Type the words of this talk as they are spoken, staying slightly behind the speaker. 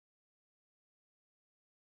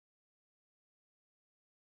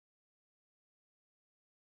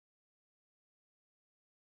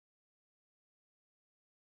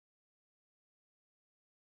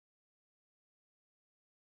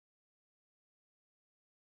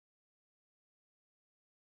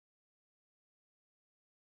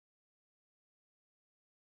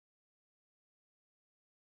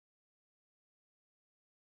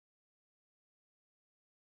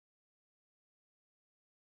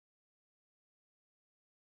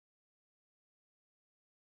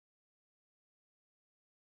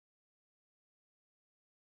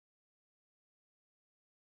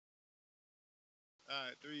All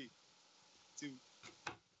right, 3, 2.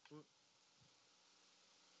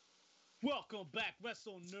 Welcome back,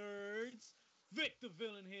 Wrestle Nerds. Vic the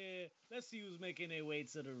Villain here. Let's see who's making their way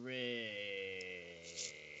to the ring.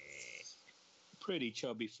 Pretty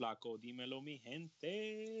chubby flaco, dímelo mi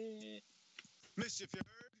gente. Mischief, you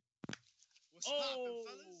heard? What's poppin',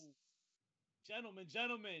 fellas?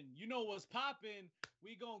 Gentlemen, you know what's poppin'.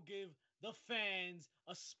 We gonna give the fans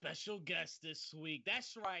a special guest this week.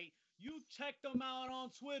 That's right. You checked him out on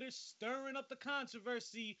Twitter, stirring up the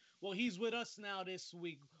controversy. Well, he's with us now this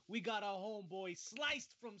week. We got our homeboy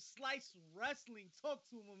Sliced from Slice Wrestling. Talk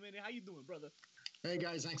to him a minute. How you doing, brother? Hey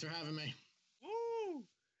guys, thanks for having me. Woo!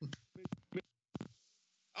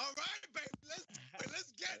 All right, baby.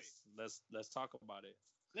 Let's get it. Let's talk about it.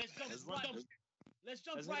 Let's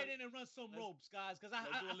jump right in and run some ropes, guys. Because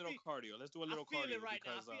let's do a little cardio. Let's do a little cardio it right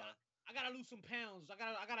because now. I gotta lose some pounds.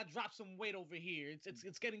 I gotta drop some weight over here.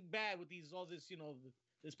 It's getting bad with all this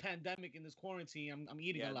this pandemic and this quarantine. I'm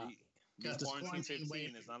eating a lot. This quarantine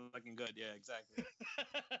 15 is not looking good. Yeah, exactly.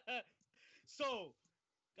 So,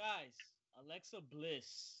 guys, Alexa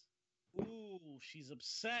Bliss. Ooh, she's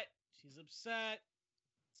upset.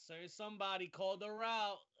 Sir, somebody called her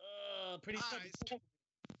out. Pretty right,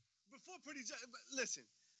 before Pretty listen,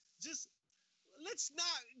 just let's not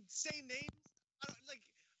say names.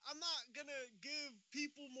 I'm not gonna give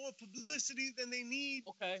people more publicity than they need.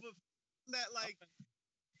 Okay. For that,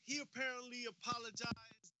 he apparently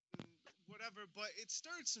apologized and whatever, but it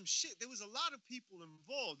stirred some shit. There was a lot of people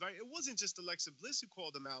involved, right? It wasn't just Alexa Bliss who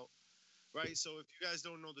called him out, right? So if you guys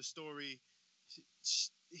don't know the story,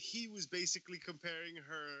 he was basically comparing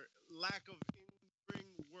her lack of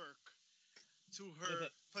in-ring work to her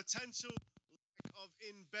potential lack of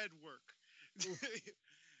in-bed work.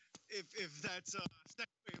 if that's a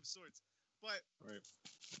segue of sorts. But, right.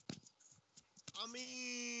 I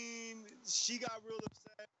mean, she got real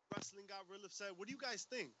upset. Wrestling got real upset. What do you guys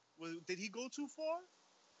think? Did he go too far?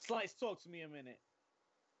 Slice, talk to me a minute.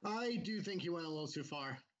 I do think he went a little too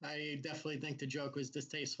far. I definitely think the joke was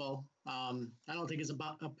distasteful. I don't think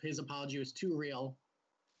his apology was too real.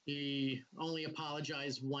 He only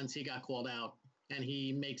apologized once he got called out, and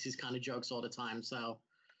he makes these kind of jokes all the time. So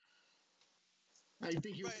I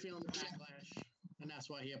think he was feeling the backlash, and that's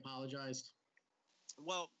why he apologized.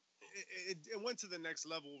 Well, it went to the next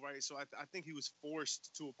level, right? So I think he was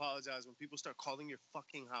forced to apologize when people start calling your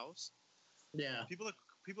fucking house. Yeah. People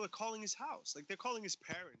are calling his house. Like, they're calling his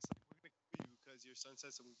parents. Like, we're going to kill you because your son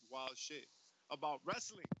said some wild shit about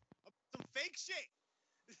wrestling. About some fake shit.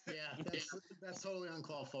 Yeah, that's totally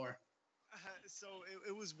uncalled for. So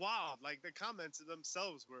it was wild. Like, the comments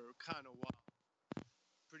themselves were kind of wild.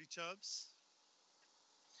 Pretty Chubs?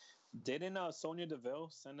 Didn't Sonya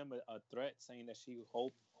Deville send him a threat saying that she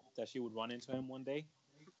hoped that she would run into him one day?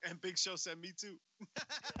 And Big Show said me too.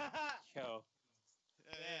 Yo.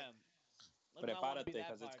 Damn. Prepárate,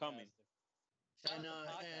 because it's coming.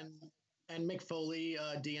 And Mick Foley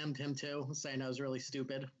DM'd him too, saying that was really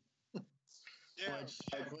stupid. Yeah. Which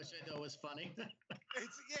I thought was funny. That's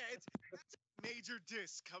a major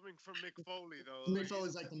diss coming from Mick Foley, though. Mick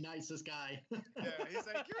Foley's like the nicest guy. Yeah, he's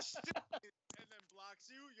like, you're stupid, and then blocks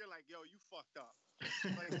you. You're like, yo, you fucked up.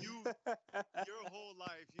 Like, your whole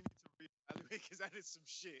life, you need to reevaluate because that is some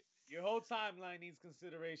shit. Your whole timeline needs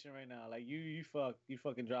consideration right now. Like, you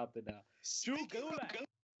fucking dropped it now. Drew Gulak.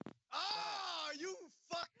 Ah, you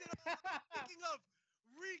fucked it up. Speaking of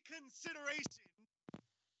reconsideration,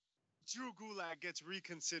 Drew Gulak gets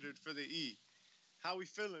reconsidered for the E. How we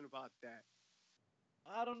feeling about that?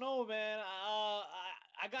 I don't know, man.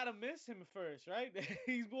 I gotta miss him first, right?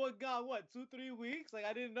 He's got what, 2-3 weeks? Like,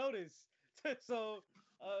 I didn't notice. So,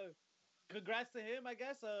 congrats to him, I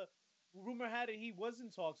guess. Rumor had it he was in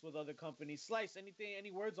talks with other companies. Slice,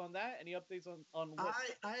 any words on that? Any updates on what?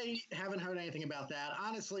 I haven't heard anything about that.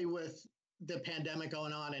 Honestly, with the pandemic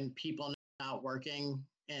going on and people not working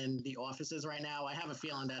in the offices right now, I have a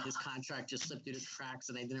feeling that his contract just slipped through the cracks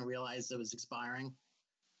and they didn't realize it was expiring.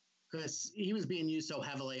 Because he was being used so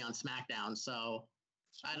heavily on SmackDown, so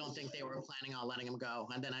I don't think they were planning on letting him go.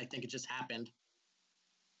 And then I think it just happened.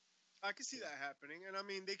 I can see that happening. And I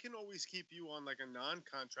mean, they can always keep you on like a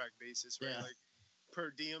non-contract basis, right? Yeah. Like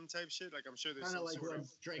per diem type shit. Like, I'm sure there's kind of some like sort what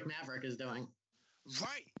Drake Maverick is doing.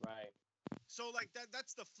 Right. Right. So like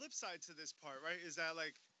that's the flip side to this part, right? Is that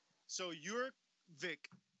like, so you're Vic,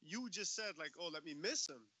 you just said like, oh, let me miss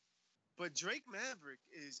him. But Drake Maverick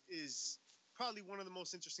is probably one of the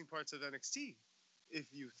most interesting parts of NXT, if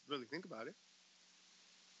you really think about it.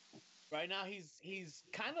 Right now, he's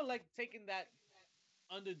kind of like taking that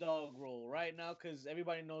underdog role right now because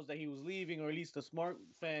everybody knows that he was leaving, or at least the smart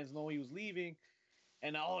fans know he was leaving.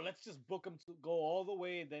 and let's just book him to go all the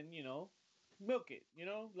way, and then milk it,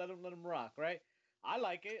 let him rock, right? I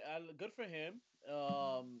like it. Good for him.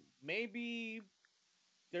 Maybe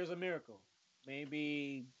there's a miracle.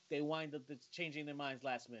 Maybe they wind up changing their minds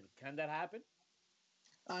last minute. Can that happen?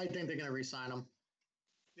 I think they're gonna re-sign him.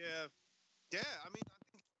 Yeah, yeah. I mean, I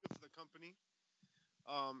think it's good for the company.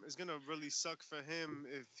 It's gonna really suck for him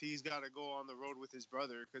if he's got to go on the road with his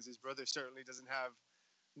brother, because his brother certainly doesn't have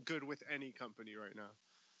good with any company right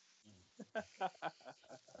now,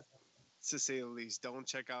 to say the least. Don't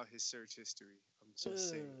check out his search history. I'm just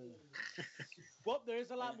saying. Well,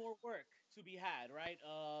 there's a lot more work to be had, right?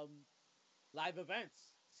 Live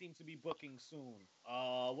events seem to be booking soon.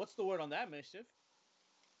 What's the word on that, Mischief?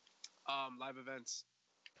 Live events.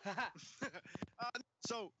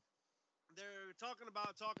 So they're talking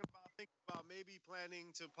about thinking about maybe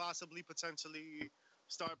planning to potentially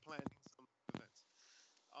start planning some events,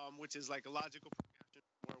 which is like a logical progression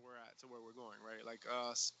from where we're at to where we're going, right? Like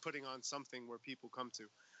putting on something where people come to.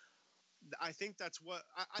 I think that's what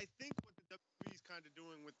I think what the WWE is kind of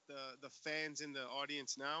doing with the fans in the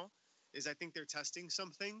audience now is I think they're testing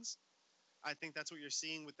some things. I think that's what you're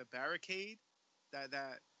seeing with the barricade, that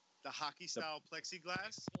the hockey style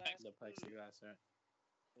plexiglass. The plexiglass, right?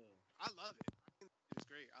 I love it. I think it's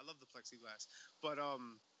great. I love the plexiglass, but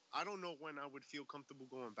I don't know when I would feel comfortable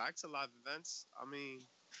going back to live events. I mean,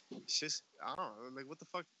 it's just I don't know, like what the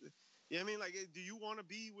fuck. You know what I mean? Like, do you want to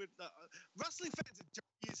be with wrestling fans? Are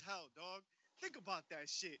dirty as hell, dog. Think about that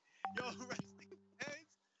shit, yo. Wrestling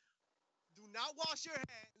fans do not wash their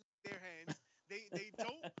hands. They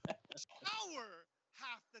don't shower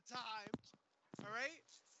half the time. All right,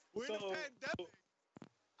 we're in a pandemic.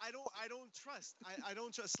 I don't trust. I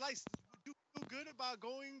don't trust. Slice, do you feel good about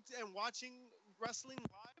going and watching wrestling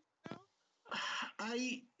live now?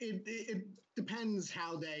 It depends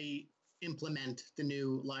how they implement the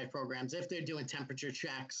new live programs. If they're doing temperature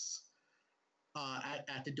checks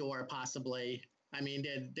at the door, possibly. I mean,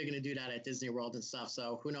 they're going to do that at Disney World and stuff.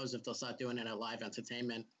 So who knows if they'll start doing it at live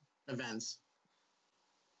entertainment events.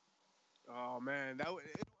 Oh man, it'll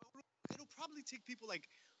probably take people like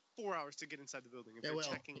 4 hours to get inside the building if they're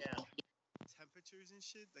checking temperatures and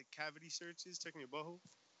shit, like cavity searches, checking your butthole.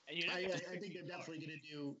 I think they're definitely going to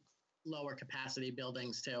do lower capacity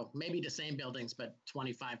buildings too. Maybe the same buildings, but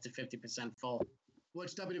 25 to 50% full,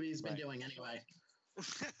 which WWE's been doing anyway.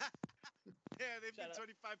 Yeah, they've been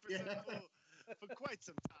 25% full for quite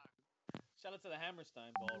some time. Shout out to the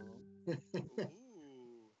Hammerstein Ballroom.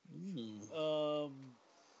 Ooh.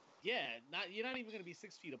 Yeah, you're not even gonna be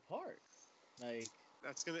 6 feet apart. Like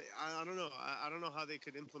that's gonna. I don't know. I don't know how they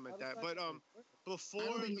could implement that. But before I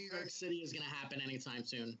don't think New York City is gonna happen anytime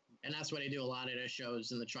soon, and that's why they do a lot of their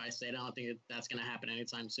shows in the tri-state. I don't think that's gonna happen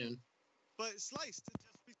anytime soon. But Slice, just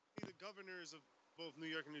recently, the governors of both New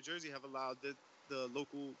York and New Jersey have allowed the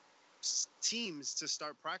local teams to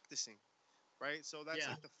start practicing, right? So that's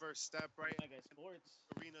like the first step, right? Like sports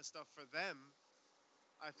arena stuff for them.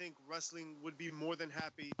 I think wrestling would be more than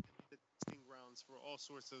happy to be the testing grounds for all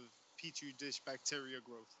sorts of petri dish bacteria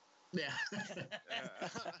growth. Yeah.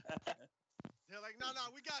 They're like, no,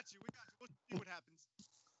 we got you. We'll see what happens.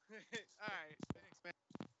 All right, thanks, man.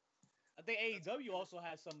 I think AEW also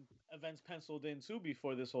has some events penciled in too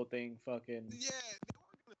before this whole thing fucking. Yeah, they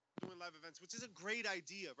are going to be doing live events, which is a great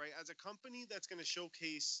idea, right? As a company that's going to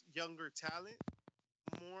showcase younger talent,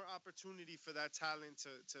 more opportunity for that talent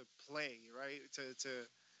to play, right?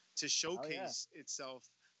 To showcase itself,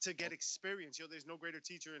 to get experience. There's no greater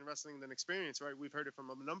teacher in wrestling than experience, right? We've heard it from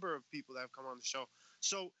a number of people that have come on the show.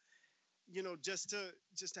 So, just to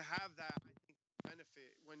have that, I think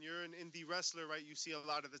benefit when you're an indie wrestler, right? You see a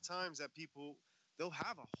lot of the times that they'll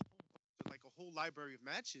have a whole library of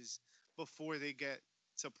matches before they get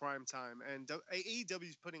to prime time, and AEW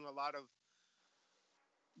is putting a lot of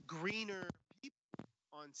greener people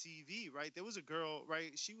on TV, right? There was a girl,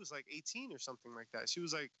 right? She was like 18 or something like that. She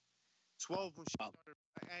was like 12 when she started.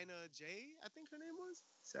 Anna Jay, I think her name was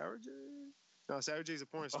Sarah J. No, Sarah J's a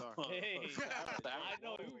porn star. Hey, I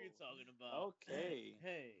know who you're talking about. Okay.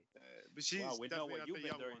 Hey, but she's we know what you've been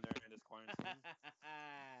doing one. during this quarantine.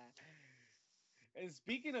 And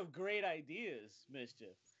speaking of great ideas,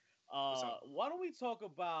 Mischief, why don't we talk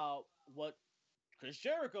about what Chris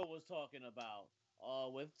Jericho was talking about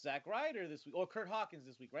with Zack Ryder this week, or Kurt Hawkins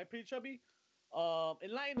this week, right, Pretty Chubby?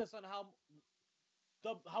 Enlighten us on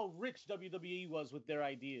how rich WWE was with their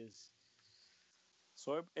ideas.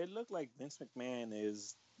 So it looked like Vince McMahon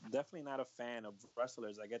is definitely not a fan of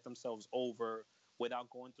wrestlers that get themselves over without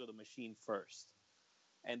going through the machine first.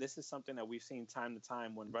 And this is something that we've seen time to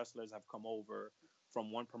time when wrestlers have come over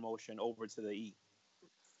from one promotion over to the E.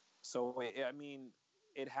 So, I mean,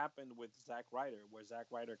 it happened with Zack Ryder, where Zack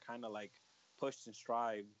Ryder kind of like pushed and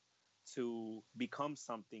strived to become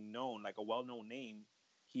something known, like a well-known name.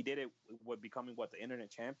 He did it with becoming the internet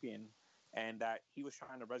champion, and that he was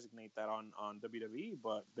trying to resonate that on WWE,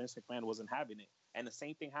 but Vince McMahon wasn't having it. And the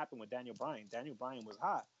same thing happened with Daniel Bryan. Daniel Bryan was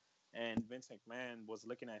hot, and Vince McMahon was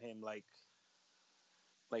looking at him like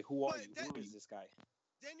who are you? Who is this guy?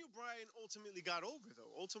 Daniel Bryan ultimately got over,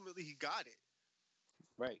 though. Ultimately, he got it.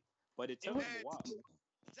 Right, but it took him a while.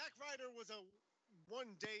 Zack Ryder was a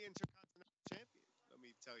one-day Intercontinental Champion. Let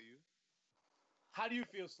me tell you. How do you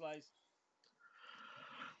feel, Slice?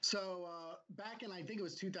 So back in, I think it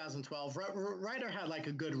was 2012, Ryder had like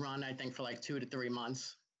a good run, I think, for like 2 to 3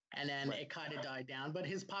 months. And then it kind of died down. But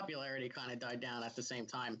his popularity kind of died down at the same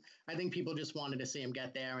time. I think people just wanted to see him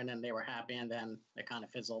get there, and then they were happy, and then it kind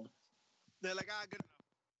of fizzled. They're like, good enough.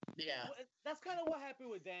 Yeah. Well, that's kind of what happened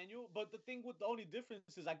with Daniel. But the thing with the only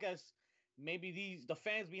difference is, I guess, maybe the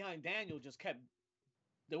fans behind Daniel just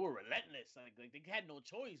they were relentless. Like they had no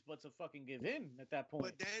choice but to fucking give in at that point.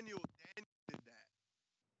 But Daniel did that.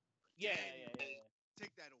 Yeah.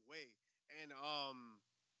 Take that away. And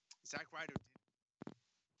Zack Ryder did.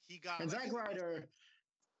 He got. And Zack Ryder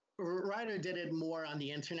did it more on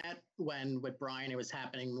the internet when with Bryan it was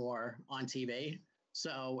happening more on TV.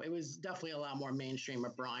 So it was definitely a lot more mainstream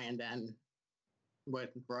with Bryan than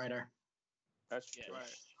with Ryder. That's true. Yeah.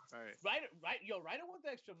 Right. Ryder went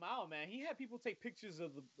the extra mile, man. He had people take pictures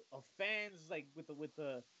of fans like with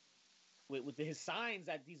his signs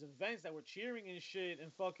at these events that were cheering and shit,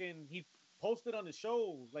 and fucking he posted on the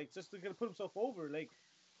show like just to put himself over. Like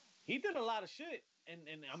he did a lot of shit,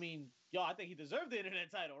 and I mean, I think he deserved the internet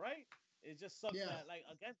title, right? It just sucks that like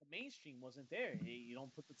again the mainstream wasn't there. You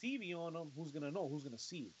don't put the TV on him. Who's gonna know? Who's gonna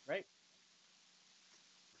see it, right?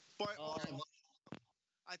 But also,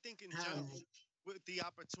 I think in general, with the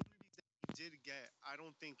opportunities that he did get, I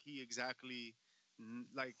don't think he exactly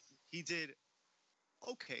he did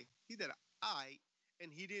okay. He did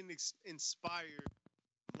and he didn't inspire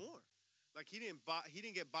more. Like he didn't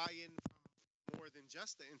get buy-in from more than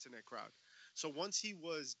just the internet crowd. So once he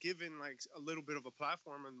was given like a little bit of a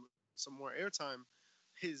platform and some more airtime,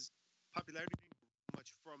 his popularity didn't grow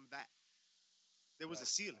much from that. There was a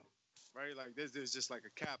ceiling, right? Like there's just like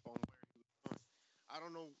a cap on where he was going. I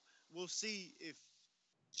don't know. We'll see if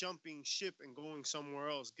jumping ship and going somewhere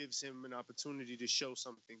else gives him an opportunity to show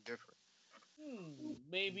something different.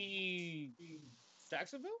 Maybe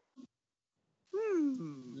Jacksonville?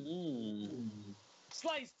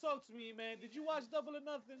 Slice, talk to me, man. Did you watch Double or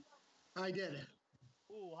Nothing? I did.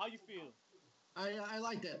 Ooh, how you feel? I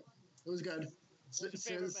liked it. It was good. What's your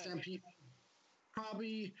favorite Stampede,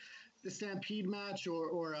 probably the Stampede match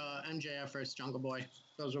or MJF versus Jungle Boy.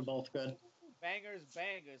 Those were both good. Bangers.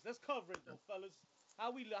 Let's cover it though, fellas.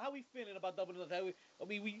 How we feeling about Double or Nothing? I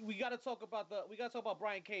mean, we gotta talk about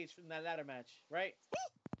Brian Cage from that ladder match, right?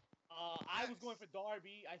 I was going for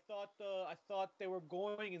Darby. I thought they were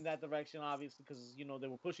going in that direction, obviously, because they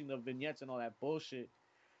were pushing the vignettes and all that bullshit.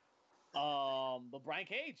 But Brian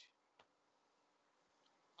Cage.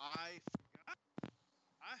 I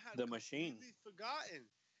had the machine. Forgotten,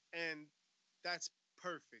 and that's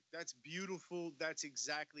perfect. That's beautiful. That's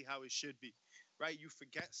exactly how it should be, right? You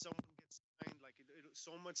forget someone gets signed, like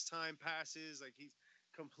so much time passes, like he's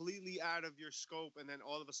completely out of your scope, and then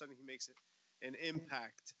all of a sudden he makes it an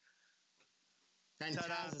impact. And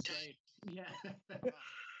Taz is great. Yeah.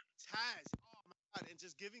 Taz. Oh my God! And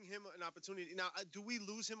just giving him an opportunity. Now, do we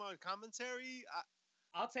lose him on commentary?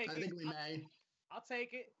 I'll take it. I think we may. I'll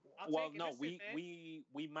take it. No,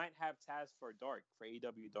 we might have Taz for Dark, for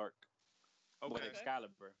AEW Dark. Okay. With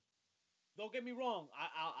Excalibur. Don't get me wrong.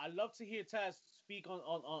 I love to hear Taz speak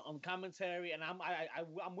on commentary, and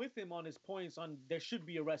I'm with him on his points on there should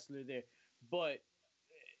be a wrestler there, but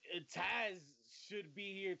Taz should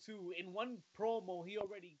be here too. In one promo, he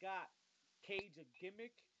already got Cage a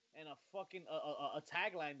gimmick and a fucking a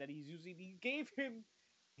tagline that he's using. He gave him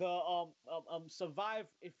the survive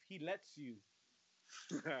if he lets you.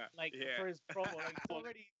 For his promo, like he's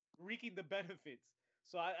already reaping the benefits.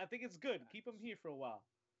 So I think it's good. Keep him here for a while.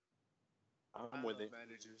 I'm with it.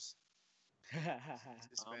 Managers.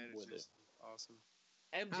 I'm with it. Awesome.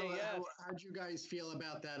 MJF. How'd you guys feel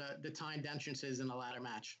about that? The timed entrances in the ladder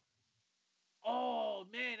match. Oh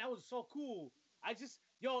man, that was so cool. I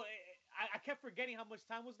kept forgetting how much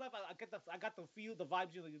time was left. I got the feel, the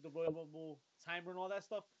vibes, the Royal Rumble timer and all that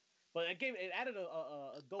stuff. But it added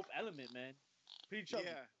a dope element, man. Pretty chubby.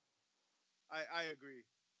 Yeah, I agree.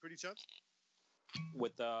 Pretty chubby.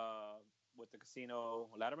 With the casino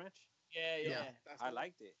ladder match. Yeah. I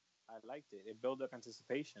liked it. It built up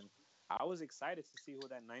anticipation. I was excited to see who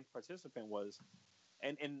that 9th participant was,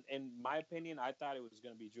 And in my opinion, I thought it was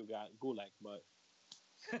going to be Drew Gulak, but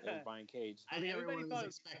it was Brian Cage. I think Everybody everyone thought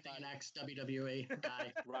was it was expecting an ex-WWE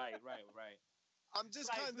guy. Right. I'm just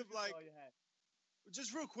Right, kind of Lucas, like, all you had.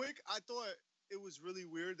 just real quick, I thought it was really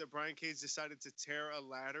weird that Brian Cage decided to tear a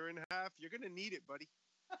ladder in half. You're gonna need it, buddy.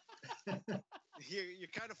 You're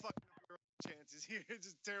kind of fucking up your own chances here,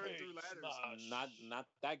 just tearing through ladders. Not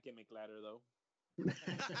that gimmick ladder though. It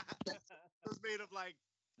was made of like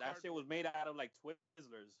That shit was made out of like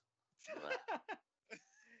Twizzlers. Oh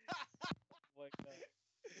my God.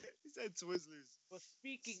 He said Twizzlers. But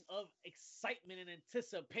speaking of excitement and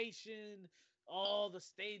anticipation, the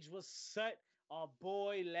stage was set. Our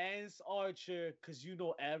boy Lance Archer, because you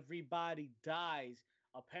know everybody dies,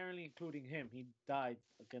 apparently including him. He died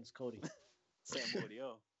against Cody. Sam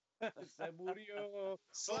Murillo. Se murió.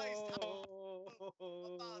 Sliced Oh.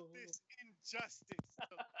 about this injustice.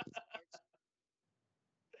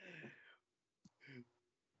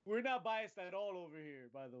 We're not biased at all over here,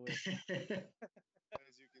 by the way. As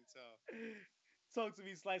you can tell. Talk to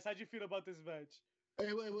me, Slice. How'd you feel about this match?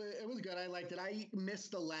 It was good. I liked it. I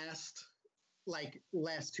missed the last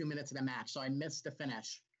 2 minutes of the match, so I missed the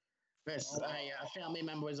finish. Because a family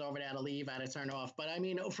member was over there to leave. I had to turn it off. But I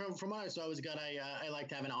mean, from what I saw, it was good. I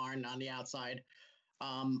liked having Arn on the outside.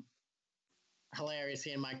 Hilarious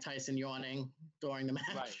seeing Mike Tyson yawning during the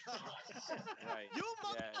match. Right. You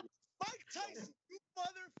Mike Tyson, you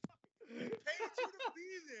motherfucker. He paid you to be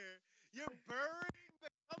there. You're burying the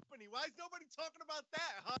company. Why is nobody talking about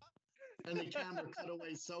that, huh? And the camera cut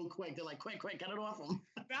away so quick. They're like, quick, cut it off him.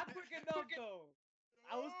 Not quick enough, though.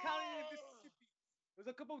 I was counting in Mississippi. There's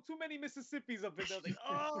a couple too many Mississippis up in there. Like,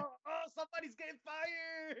 somebody's getting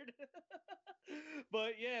fired.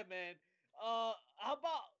 But yeah, man. How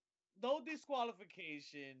about no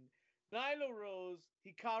disqualification? Nyla Rose,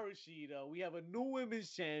 Hikaru Shida. We have a new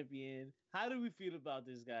women's champion. How do we feel about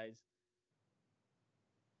this, guys?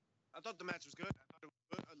 I thought the match was good. I thought it was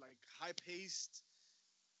good. Like high paced,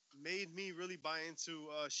 made me really buy into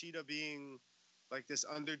Shida being like this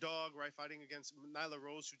underdog, right? Fighting against Nyla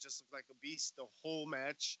Rose, who just looked like a beast the whole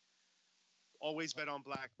match. Always bet on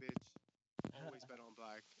black, bitch. Always bet on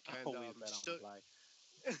black. And, Always bet on black.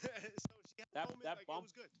 So she had a moment, That like, bump, it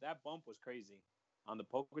was good. that bump was crazy on the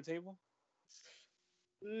poker table.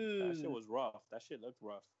 Ooh. That shit was rough. That shit looked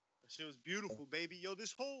rough. She was beautiful, baby. Yo,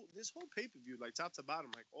 this whole pay-per-view, like top to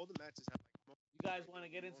bottom, like all the matches have like. You guys want to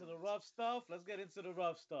get into the rough stuff? Let's get into the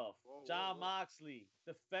rough stuff. Jon Moxley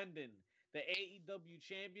defending the AEW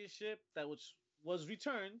championship that was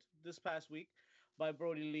returned this past week by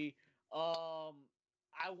Brody Lee.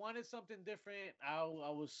 I wanted something different. I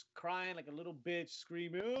was crying like a little bitch,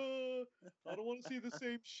 screaming, I don't want to see the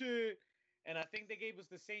same shit. And I think they gave us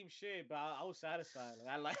the same shit, but I was satisfied.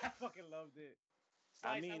 Like I fucking loved it.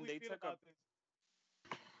 Slice, I mean, they took about this?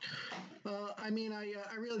 I mean, I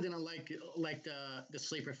really didn't like the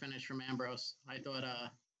sleeper finish from Ambrose. I thought I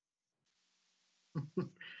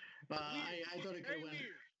thought it could win.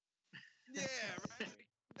 Yeah, right.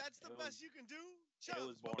 That's the best you can do. Chuck, it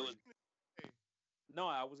was boring. No,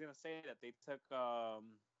 I was gonna say that they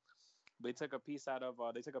took a piece out of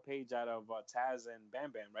they took a page out of Taz and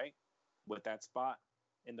Bam Bam, right? With that spot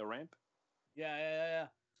in the ramp. Yeah.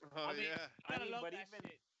 Oh,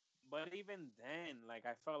 But even then, like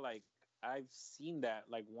I felt like I've seen that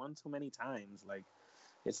like one too many times. Like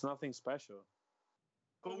it's nothing special.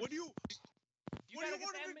 But what do you want him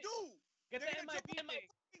to do? Get the MIB thing.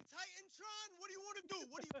 Titantron? What do you want to do?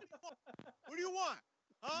 What do you want?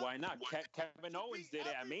 Huh? Why not? Kevin Owens did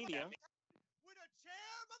it at Mania. With a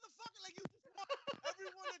chair, motherfucker? Like you just want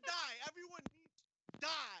everyone to die. Everyone needs to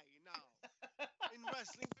die now in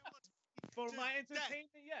wrestling. For my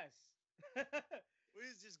entertainment, yes.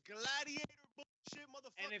 It's just gladiator bullshit.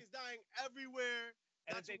 Motherfuckers dying everywhere.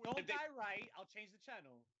 And if they don't die right, I'll change the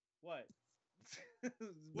channel. What?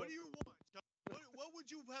 What do you want? What would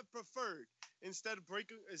you have preferred instead of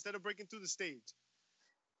breaking through the stage?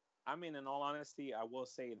 I mean, in all honesty, I will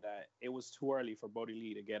say that it was too early for Brody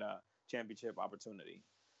Lee to get a championship opportunity.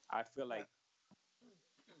 I feel like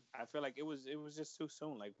it was just too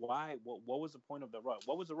soon. Like, why? What was the point of the rush?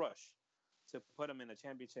 What was the rush to put him in a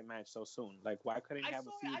championship match so soon? Like, why couldn't he have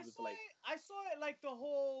a feud with like? I saw it like the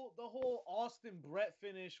whole Austin Brett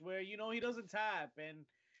finish where he doesn't tap and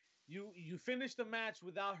you finish the match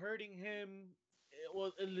without hurting him.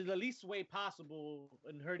 Well, in the least way possible,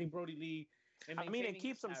 and hurting Brody Lee. I mean, it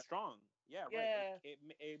keeps him strong. Yeah, right. Yeah.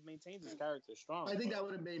 It maintains his character strong. I think that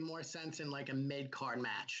would have made more sense in like a mid-card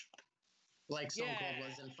match. Like Stone Cold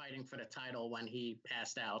wasn't fighting for the title when he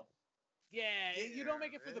passed out. Yeah, you don't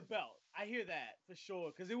make it for the belt. I hear that for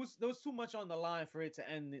sure because there was too much on the line for it to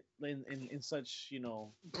end in such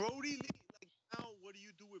Brody Lee. Like now, what do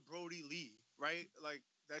you do with Brody Lee? Right? Like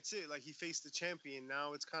that's it. Like he faced the champion.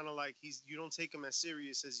 Now it's kind of like you don't take him as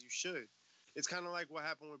serious as you should. It's kind of like what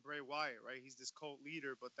happened with Bray Wyatt, right? He's this cult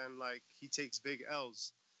leader, but then like he takes big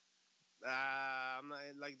L's. I'm not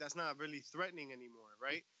like that's not really threatening anymore,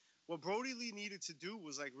 right? What Brody Lee needed to do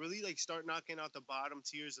was like really like start knocking out the bottom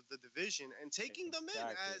tiers of the division and taking them in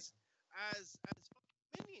as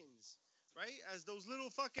fucking minions, right? As those little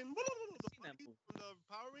fucking the puppies from the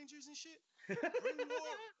Power Rangers and shit. Bring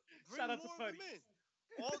more Shout out to of Putty. them in.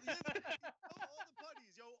 All the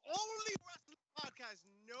putties, yo. Only wrestling podcast.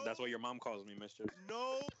 No. That's what your mom calls me, Mister.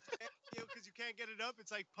 No, because you can't get it up.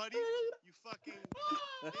 It's like Putty. You fucking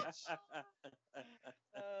bitch.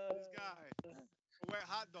 This guy. Wet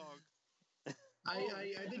hot dog.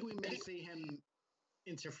 I think we may see him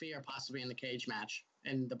interfere possibly in the cage match,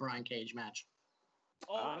 in the Brian Cage match.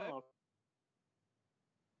 Oh,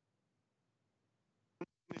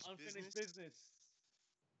 Oh, unfinished business.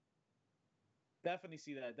 Definitely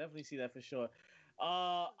see that for sure.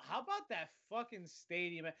 How about that fucking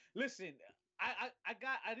stadium? Listen,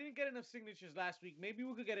 I didn't get enough signatures last week. Maybe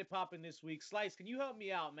we could get it popping this week. Slice, can you help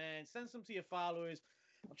me out, man? Send some to your followers.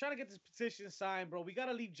 I'm trying to get this petition signed, bro. We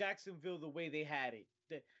gotta leave Jacksonville the way they had it.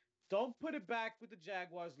 Don't put it back with the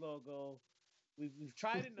Jaguars logo. We've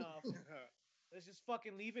tried enough. Let's just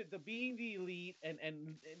fucking leave it. Being the elite, and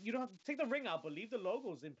you don't have to take the ring out, but leave the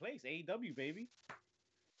logos in place. AEW, baby.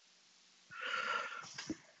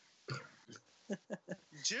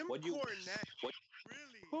 Jim Cornette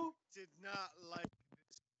really did not like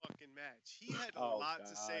this fucking match. He had a lot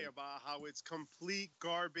to say about how it's complete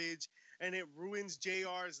garbage and it ruins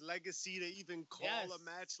JR's legacy to even call a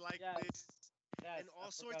match like this. And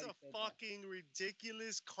all sorts of fucking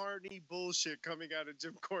ridiculous carny bullshit coming out of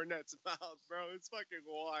Jim Cornette's mouth, bro. It's fucking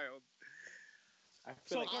wild. I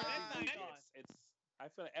feel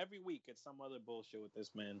like every week it's some other bullshit with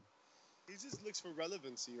this man. He just looks for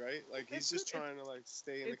relevancy, right? Like he's just trying to like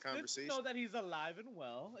stay in the conversation. It's good to know that he's alive and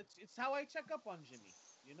well. It's how I check up on Jimmy.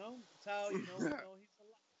 You know, it's how he's alive.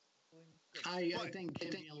 I think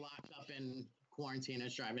him being locked up in quarantine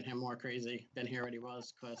is driving him more crazy than he already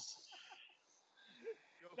was. Cause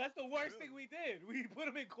that's the worst thing we did. We put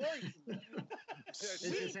him in quarantine. It's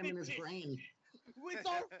just him in his brain. It's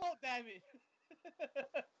our fault, damn it.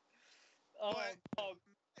 I thought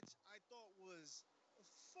was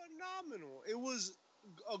phenomenal. It was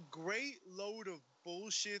a great load of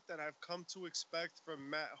bullshit that I've come to expect from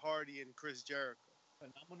Matt Hardy and Chris Jericho.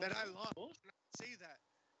 Phenomenal. That I love. And I say that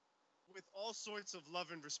with all sorts of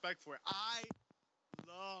love and respect for it. I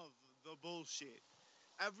love the bullshit.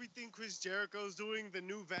 Everything Chris Jericho's doing, the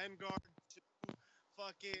new Vanguard,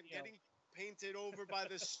 fucking getting painted over by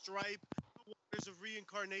the stripe, the waters of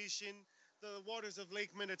reincarnation, the waters of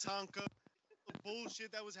Lake Minnetonka, the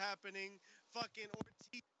bullshit that was happening, fucking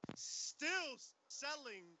Ortiz still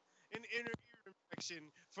selling an inner ear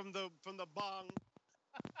infection from the bong,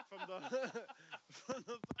 from the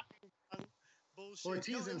fucking bong bullshit.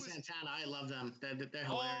 Ortiz and Santana, I love them. They're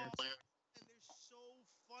hilarious. And they're so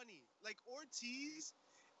funny. Like Ortiz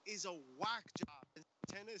is a whack job, and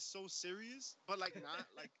Santana is so serious, but not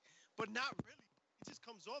really. He just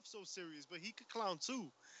comes off so serious, but he could clown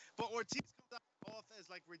too. But Ortiz comes off as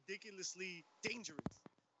like ridiculously dangerous.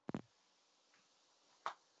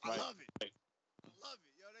 I love it. I love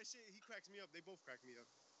it. Yo, that shit, he cracks me up. They both crack me up.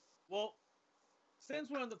 Well, since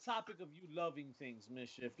we're on the topic of you loving things,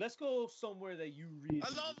 Mischief, let's go somewhere that you really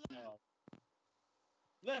love.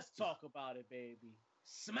 Let's talk about it, baby.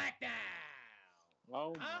 SmackDown!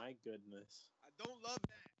 Oh, my goodness. I don't love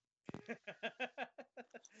that.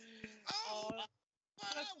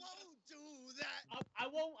 I won't do that. I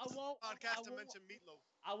won't. Podcast to mention Meatloaf.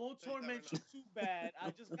 I won't torment you too bad. I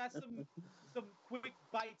just got some quick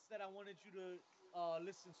bites that I wanted you to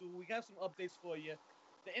listen to. We got some updates for you.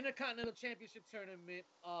 The Intercontinental Championship tournament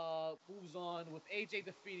moves on with AJ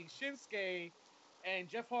defeating Shinsuke and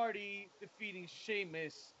Jeff Hardy defeating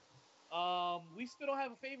Sheamus. We still don't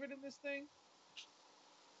have a favorite in this thing.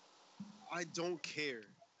 I don't care,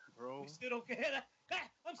 bro. We still don't care.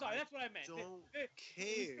 I'm sorry, that's what I meant. Don't care.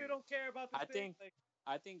 We still don't care about this thing.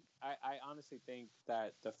 I honestly think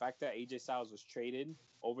that the fact that AJ Styles was traded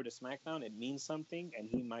over to SmackDown, it means something, and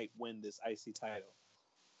he might win this IC title.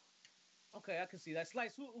 Okay, I can see that.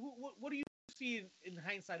 Slice, what do you see in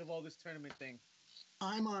hindsight of all this tournament thing?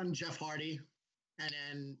 I'm on Jeff Hardy, and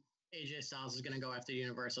then AJ Styles is going to go after the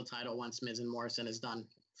Universal title once Miz and Morrison is done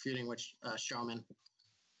feuding with Strowman.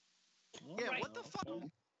 Yeah, what the fuck?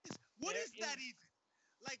 What is that even?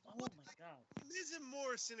 Like, Oh what? my Like, god. Miz and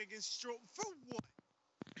Morrison against Strowman for what?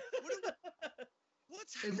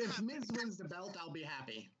 What's If happening? Miz wins the belt, I'll be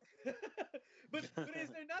happy. but is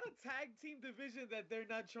there not a tag team division that they're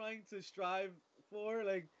not trying to strive for?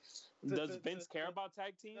 Like, Does Vince care about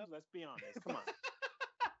tag teams? Let's be honest. Come on.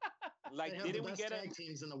 Like, They have the didn't we best get tag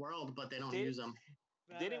teams in the world, but they don't Did- use them.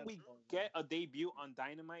 didn't we get a debut on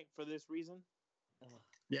Dynamite for this reason?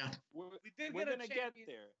 Yeah. We're did we're get a gonna get champion.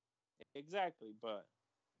 there. Exactly, but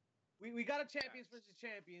We got a champions versus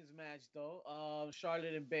champions match though.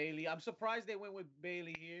 Charlotte and Bailey. I'm surprised they went with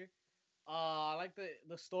Bailey here. I like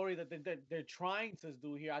the story that they're trying to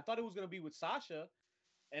do here. I thought it was gonna be with Sasha,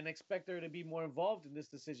 and expect her to be more involved in this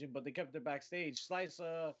decision, but they kept her backstage. Slice,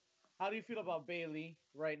 how do you feel about Bailey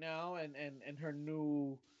right now and her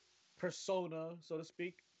new persona, so to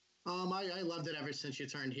speak? I loved it ever since she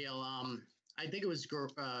turned heel. I think it was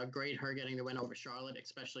great her getting the win over Charlotte,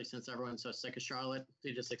 especially since everyone's so sick of Charlotte.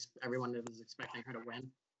 Everyone was expecting her to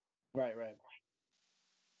win. Right.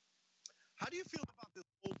 How do you feel about this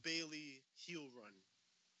whole Bailey heel run?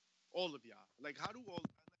 All of y'all. Like, how do all?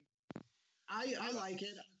 I like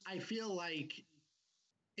it. I feel like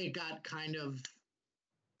it got kind of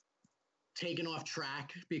taken off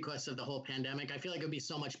track because of the whole pandemic. I feel like it would be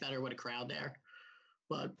so much better with a crowd there,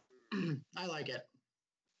 but I like it.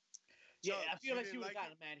 Yeah, Chubbs, I feel you like she didn't would have like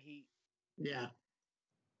gotten mad heat. Yeah.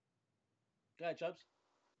 Go ahead, Chubbs.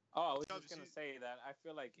 oh, I was Chubbs, just gonna you- say that I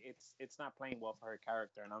feel like it's not playing well for her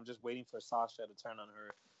character, and I'm just waiting for Sasha to turn on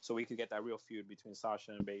her so we could get that real feud between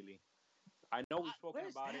Sasha and Bailey. I know we've spoken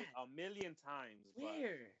Where's about it that? a million times, but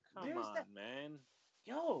Where? come Where's on, that? man.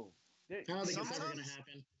 Yo. There, I don't think it's ever Sometimes- going to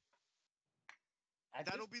happen. at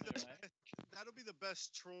That'll this be the point, right? that'll be the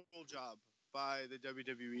best troll job by the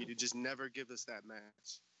WWE to just never give us that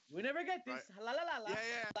match. We never get this. Right. La la la la.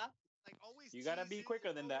 Yeah. la. Like always. You gotta be teasing,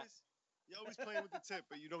 quicker than that. You're always playing with the tip,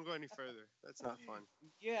 but you don't go any further. That's not fun.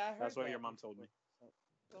 Yeah, I heard That's what that your mom told me.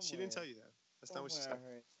 She didn't tell you that. That's not what she Somewhere said.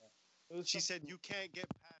 I heard that. It was She something- said you can't get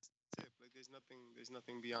past the tip. Like there's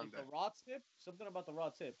nothing beyond like that. the raw tip. Something about the raw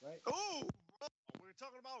tip, right? Oh, Raw. We're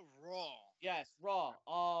talking about Raw. Yes, raw.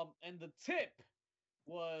 And the tip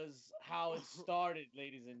was how it started,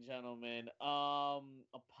 ladies and gentlemen.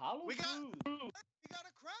 Apollo We got- Crews. We got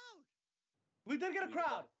a crowd. We did get a We crowd.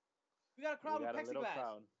 got- We got a crowd We got a with little plexiglass.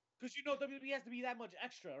 crowd. Because WWE has to be that much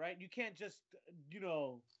extra, right? You can't just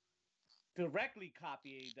directly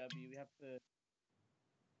copy AEW. We have to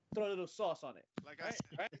throw a little sauce on it. Like I Right,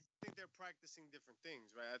 said, I think they're practicing different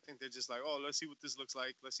things, right? I think they're just like, oh, let's see what this looks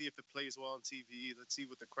like. Let's see if it plays well on TV. Let's see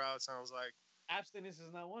what the crowd sounds like. Abstinence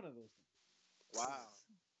is not one of those things. Wow.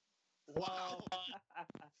 Wow.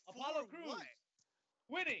 Apollo For Crews what?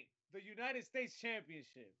 winning the United States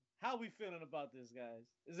Championship. How we feeling about this, guys?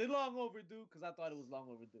 Is it long overdue? Because I thought it was long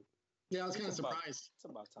overdue. Yeah, I was kind of It's about- surprised. It's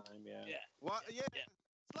about time, yeah. Yeah. Why? Yeah. Yeah.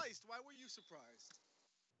 Sliced. Why were you surprised?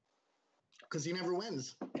 Because he never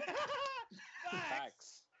wins.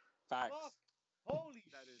 Facts. Facts. Fuck. Holy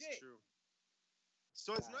That is shit. true.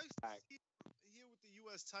 So it's Fact, nice to fact. see him here with the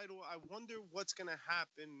U.S. title. I wonder what's gonna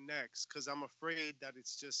happen next because I'm afraid that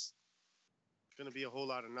it's just gonna be a whole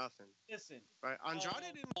lot of nothing, Listen, right? Andrade Uh,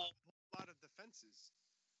 didn't have a whole lot of defenses,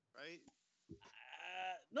 right?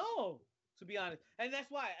 no, to be honest, and that's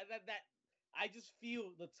why that I just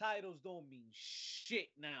feel the titles don't mean shit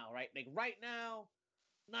now, right? Like right now,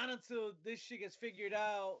 not until this shit gets figured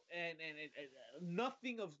out, and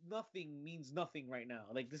nothing of nothing means nothing right now.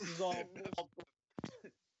 Like this is all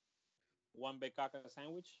One big caca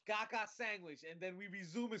sandwich. Gaga sandwich, and then we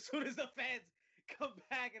resume as soon as the fans come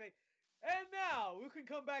back, and now we can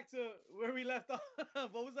come back to where we left off.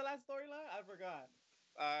 What was the last storyline? I forgot.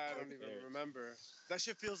 I don't even cares? remember. That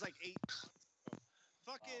shit feels like 8 months ago.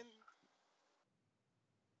 Fucking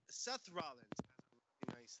Seth Rollins has a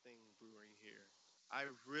really nice thing brewing here. I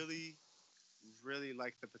really, really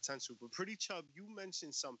like the potential. But Pretty Chub, you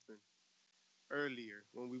mentioned something earlier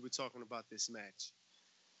when we were talking about this match.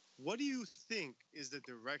 What do you think is the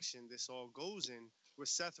direction this all goes in with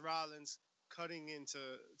Seth Rollins cutting into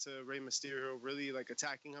Rey Mysterio, really like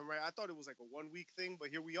attacking him, right? I thought it was like a 1 week thing, but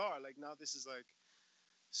here we are. Like now this is like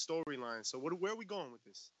storyline. So where are we going with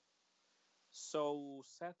this? So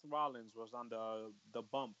Seth Rollins was on the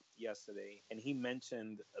bump yesterday, and he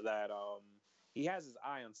mentioned that he has his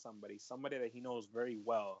eye on somebody that he knows very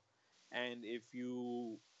well. And if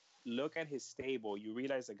you look at his stable, you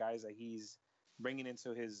realize the guys that he's bringing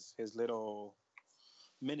into his little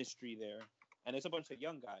ministry there, and it's a bunch of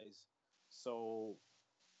young guys. So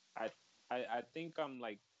I think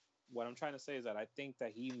what I'm trying to say is that I think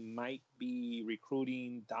that he might be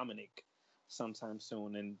recruiting Dominic sometime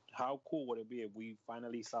soon. And how cool would it be if we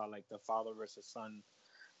finally saw like the father versus son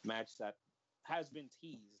match that has been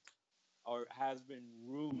teased or has been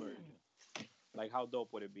rumored. Like, how dope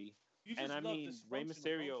would it be? You And just I love mean, Rey dysfunctional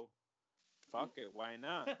Mysterio. Fuck it, why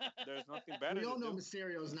not? There's nothing better We all to know do.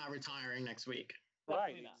 Mysterio's not retiring next week.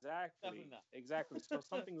 Right, Definitely not. exactly. Definitely not. Exactly. So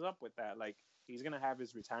something's up with that. Like, he's going to have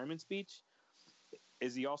his retirement speech.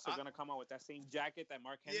 Is he also going to come out with that same jacket that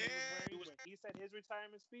Mark Henry was wearing when he said his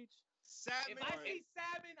retirement speech? Salmon. If I see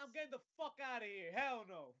salmon, I'm getting the fuck out of here. Hell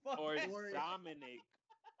no. Fuck Or that. is Dominic,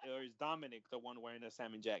 or is Dominic the one wearing the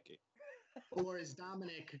salmon jacket? Or is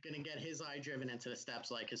Dominic going to get his eye driven into the steps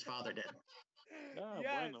like his father did? Yeah,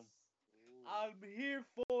 Yes. bueno. I'm here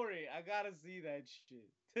for it. I gotta see that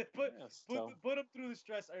shit. put Yes, put so- put him through the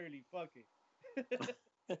stress early. Fuck it.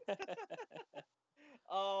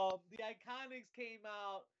 The Iconics came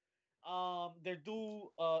out. They're due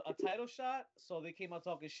a title shot, so they came out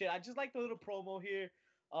talking shit. I just like the little promo here.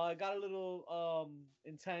 It got a little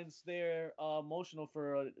intense there, emotional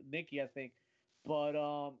for Nikki, I think. But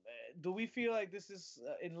do we feel like this is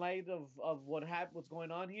in light of what's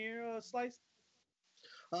going on here, Slice?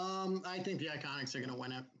 I think the Iconics are going to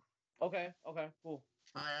win it. Okay, cool.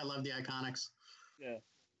 I love the Iconics. Yeah,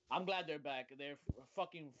 I'm glad they're back. They're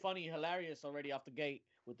fucking funny, hilarious already off the gate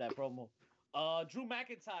with that promo. Drew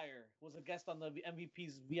McIntyre was a guest on the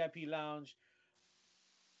MVP's VIP lounge.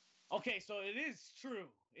 Okay, so it is true.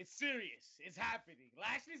 It's serious. It's happening.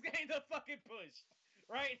 Lashley's getting the fucking push,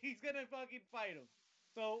 right? He's gonna fucking fight him.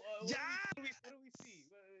 So what do we see?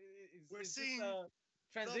 We're is seeing this,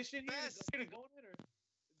 transition the here. best- Is it going in or?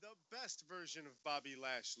 The best version of Bobby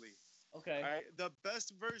Lashley. Okay. All right, the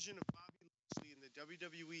best version of Bobby Lashley in the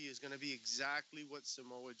WWE is going to be exactly what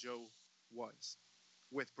Samoa Joe was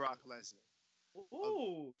with Brock Lesnar.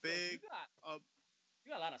 Ooh, big- you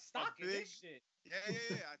got a lot of stock in big- this shit.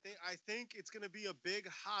 Yeah. I think it's going to be a big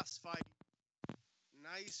Haas fight.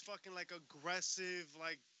 Nice fucking like aggressive,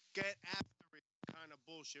 like get after it kind of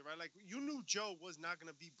bullshit, right? Like you knew Joe was not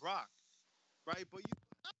going to be Brock, right? But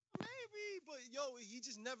maybe,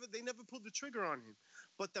 but they never pulled the trigger on him.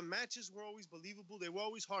 But the matches were always believable. They were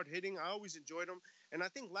always hard hitting. I always enjoyed them. And I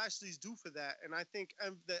think Lashley's due for that. And I think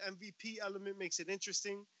the MVP element makes it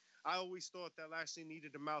interesting. I always thought that Lashley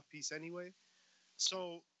needed a mouthpiece anyway.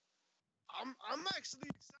 So I'm actually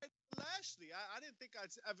excited for Lashley. I didn't think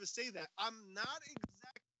I'd ever say that. I'm not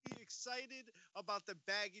exactly excited about the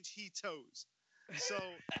baggage he toes. So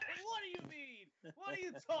What do you mean? What are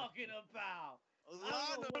you talking about? Lana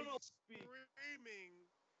I don't know. Speak. screaming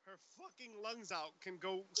her fucking lungs out can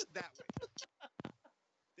go that way.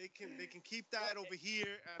 They can keep that over here,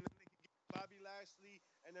 and then they can get Bobby Lashley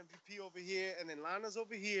and MVP over here, and then Lana's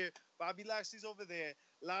over here. Bobby Lashley's over there.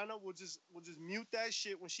 Lana will just mute that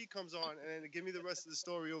shit when she comes on, and then give me the rest of the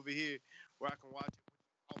story over here where I can watch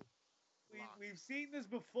it. We've seen this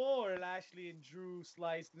before, Lashley and Drew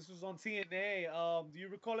Slice. This was on TNA. Do you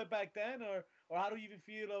recall it back then, or how do you even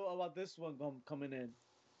feel about this one coming in?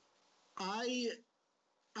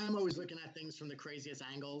 I'm always looking at things from the craziest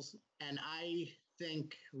angles, and I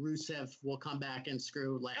think Rusev will come back and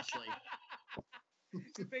screw Lashley. You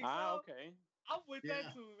think so? Okay. I'm with Yeah.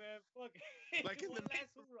 that too, man. Fuck it. Like in One the last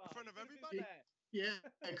in hurrah. front of Could've been everybody? that. Yeah,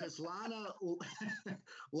 because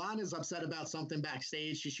Lana's upset about something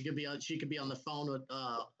backstage. She could be on the phone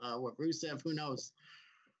with Rusev. Who knows?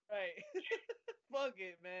 Right. Fuck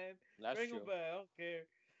it, man. That's Ring true. a bell. I don't care.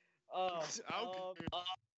 I don't care.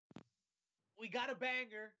 We got a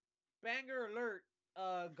banger. Banger alert.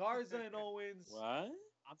 Garza and Owens. What?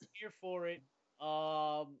 I'm here for it.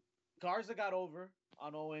 Garza got over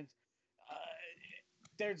on Owens.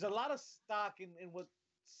 There's a lot of stock in what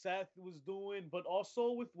Seth was doing, but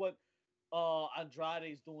also with what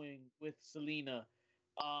Andrade is doing with Selena.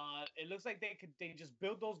 It looks like they just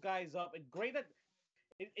build those guys up, and great that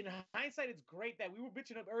in hindsight, it's great that we were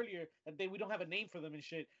bitching up earlier that we don't have a name for them and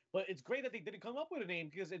shit. But it's great that they didn't come up with a name,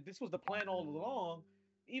 because if this was the plan all along,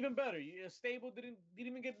 even better. Stable didn't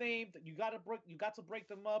even get named. You got to break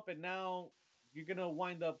them up, and now you're gonna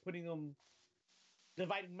wind up putting them,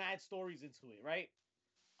 dividing mad stories into it, right?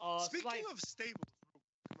 Speaking of stables,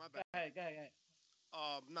 my bad. Go ahead.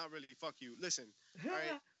 Not really. Fuck you. Listen. All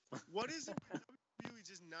right. What is it with WWE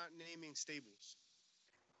just not naming stables?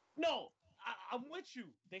 No, I'm with you.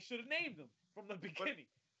 They should have named them from the beginning.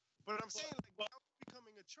 But I'm saying, like, now it's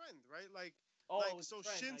becoming a trend, right? Like, it's so a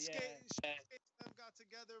trend, Shinsuke, yeah. Shinsuke and them got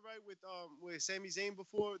together, right, with Sami Zayn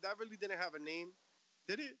before. That really didn't have a name,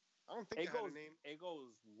 did it? I don't think it had a name. It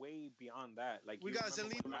goes way beyond that. Like, We you got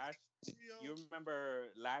remember Zelina. you remember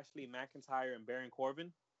Lashley, McIntyre, and Baron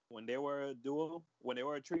Corbin when they were a duo, when they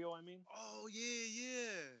were a trio. I mean, Oh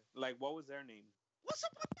yeah. like, what was their name? What's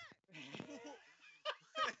up with that?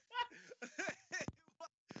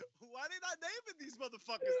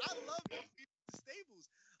 motherfuckers. I love these stables.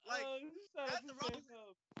 Like shut Seth up, just Rollins, say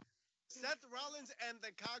no. Seth Rollins and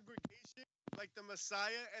the congregation, like the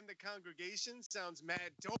Messiah and the congregation, sounds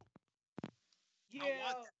mad dope.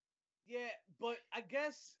 Yeah, yeah, but I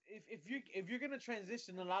guess if you're gonna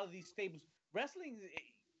transition a lot of these stables, wrestling,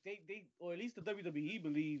 they or at least the WWE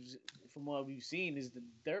believes, from what we've seen, is that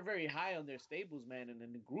they're very high on their stables, man, and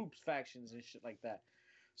in the groups, factions, and shit like that.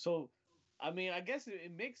 So, I mean, I guess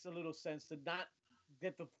it makes a little sense to not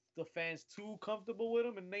get the fans too comfortable with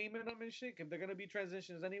them and naming them and shit. If they're gonna be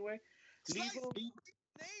transitions anyway, leave Slice them.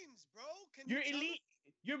 names, bro. Can You're you tell elite.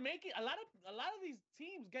 You're making a lot of these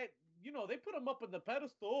teams get, they put them up on the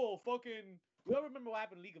pedestal. Oh, fucking, we all remember what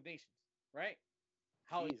happened in League of Nations, right?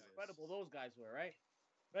 How Jesus. incredible those guys were, right?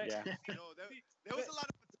 Right. Yeah. No, there was a lot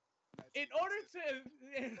of. In order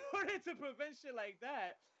to prevent shit like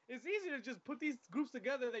that, it's easy to just put these groups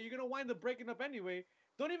together that you're gonna wind up breaking up anyway.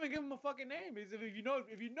 Don't even give them a fucking name. Is if you know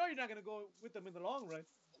you're not gonna go with them in the long run.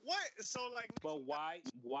 What? So like. But why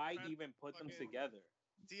even put them together?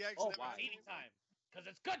 DX. Oh, never why? had a name? Anytime, because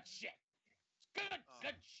it's good shit. It's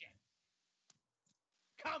good shit.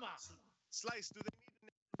 Come on. Slice. Do they need a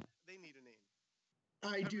name? They need a name.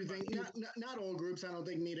 I do think not all groups. I don't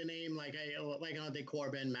think need a name. I don't think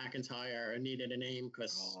Corbin, McIntyre needed a name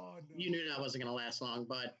because you knew that wasn't going to last long.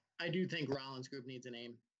 But I do think Rollins group needs a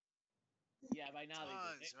name. Yeah, by now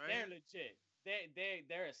they're legit.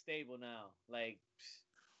 They're a stable now. Like,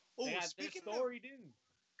 they got their storied in.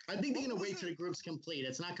 I think they're going to wait till the group's complete.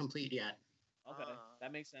 It's not complete yet. Okay,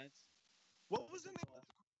 that makes sense. What was the name?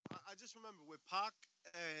 I just remember with Pac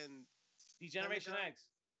and Degeneration X.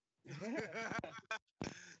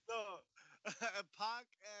 No, Pac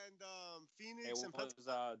and Phoenix and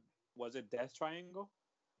was it Death Triangle?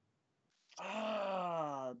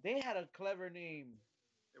 They had a clever name.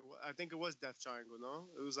 I think it was Death Triangle. No,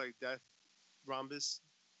 it was like Death Rhombus.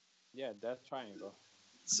 Yeah, Death Triangle.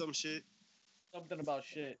 Some shit. Something about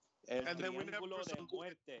shit. And then we never de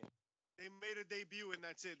muerte. They made a debut and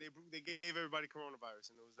that's it. They gave everybody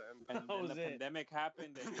coronavirus and it was the end. And the pandemic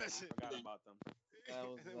happened and we forgot about them.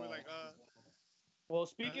 And then we're like, Well,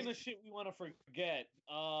 speaking of shit we want to forget,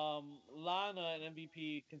 Lana and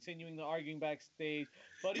MVP continuing the arguing backstage.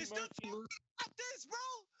 Buddy Murphy. Stop this, bro.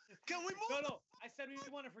 Can we move? No. I said we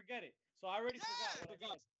want to forget it, so I already forgot what I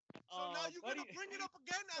guess. So now you're gonna bring it up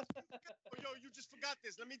again? Yo, you just forgot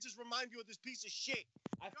this. Let me just remind you of this piece of shit.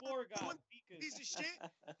 I forgot. Piece of shit.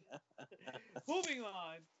 Moving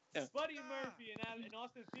on. Buddy Murphy and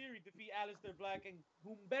Austin Theory defeat Aleister Black and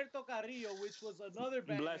Humberto Carrillo, which was another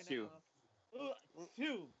banger. Bless you.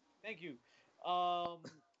 Thank you. Rollins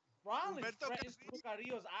Humberto threatens to put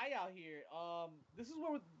Carrillo's eye out here. This is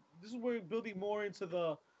where we're building more into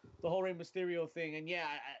the whole Rey Mysterio thing, and yeah,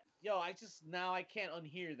 I can't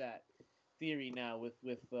unhear that theory now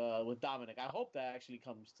with Dominic. I hope that actually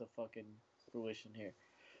comes to fucking fruition here.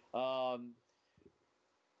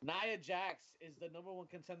 Nia Jax is the number one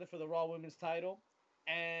contender for the Raw Women's title,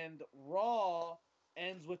 and Raw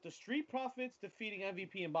ends with the Street Profits defeating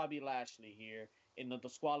MVP and Bobby Lashley here in the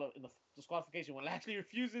disqualification when Lashley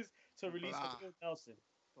refuses to release Phil Nelson.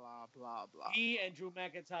 Blah blah blah. He and Drew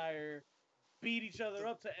McIntyre beat each other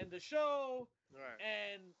up to end the show,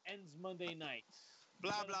 and ends Monday night.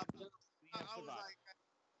 Blah blah blah. I was like,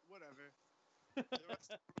 whatever.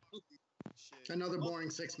 Shit. Another boring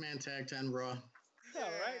 6-man tag 10 Raw. Yeah,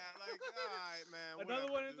 right. Like, all right, man. Another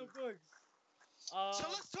whatever, one in the books. So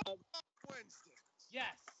let's talk about Wednesday.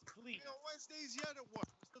 Yes, please. Wednesdays yet or what?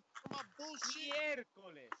 Let's talk about bullshit.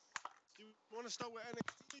 Miércoles. You want to start with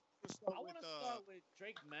NXT? I want to start with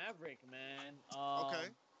Drake Maverick, man. Okay.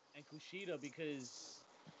 And Kushida, because,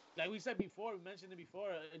 like we said before, we mentioned it before,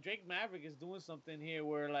 Drake Maverick is doing something here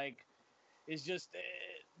where, like, it's just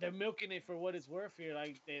they're milking it for what it's worth here.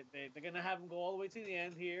 Like they're gonna have him go all the way to the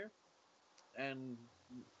end here, and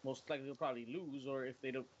most likely they'll probably lose. Or if they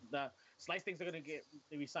don't, Slice thinks they're gonna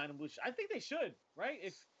they resign him, which I think they should, right?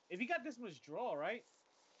 If he got this much draw, right?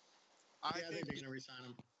 I think they're gonna resign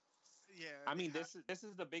him. Yeah. I mean, this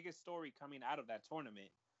is the biggest story coming out of that tournament.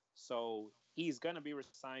 So he's gonna be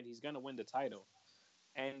resigned. He's gonna win the title,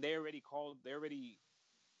 and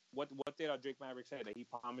What did Drake Maverick say? That he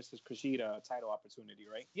promised Kushida a title opportunity,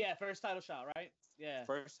 right? Yeah, first title shot, right? Yeah.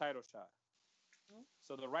 First title shot.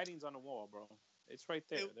 So the writing's on the wall, bro. It's right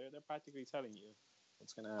there. They're practically telling you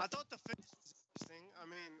what's gonna happen. I thought the finish was interesting. I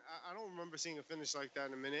mean, I don't remember seeing a finish like that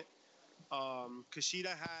in a minute. Kushida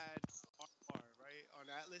had R, right, on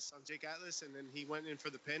Atlas, on Jake Atlas, and then he went in for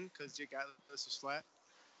the pin because Jake Atlas was flat.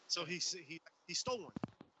 So he stole one,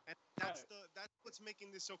 and that's what's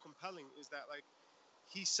making this so compelling is that like.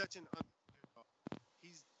 He's such an underdog.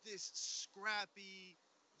 this scrappy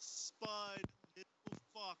spud little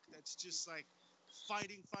fuck that's just like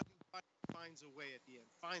fighting, finds a way at the end,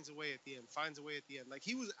 finds a way at the end, finds a way at the end. Like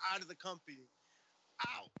he was out of the company,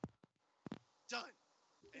 out, done.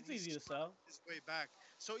 And It's easy to sell. His way back.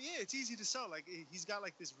 So yeah, it's easy to sell. Like he's got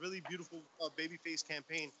like this really beautiful babyface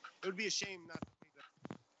campaign. It would be a shame not to make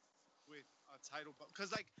that with a title,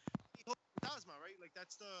 because like Fantasma, right? Like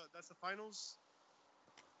that's the finals.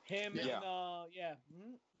 Him Yeah. and yeah.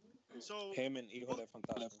 So Him and Hijo de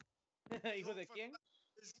Fantasma. Hijo de quién?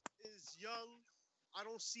 Is young. I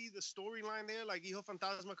don't see the storyline there. Like Hijo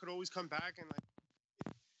Fantasma could always come back and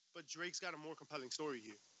like, but Drake's got a more compelling story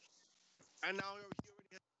here. And now he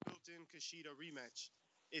already has a built-in Kushida rematch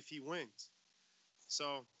if he wins.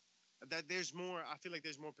 So that there's more. I feel like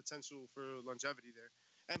there's more potential for longevity there,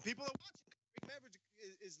 and people are watching. Drake Maverick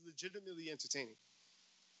is legitimately entertaining.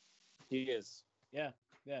 He is. Yeah.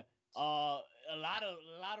 A lot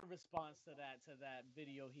of response to that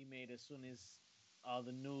video he made as soon as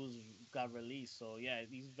the news got released. So yeah,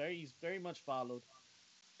 he's very much followed,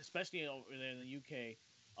 especially over there in the UK.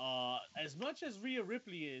 As much as Rhea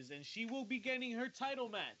Ripley is, and she will be getting her title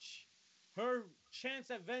match, her chance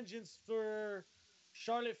at vengeance for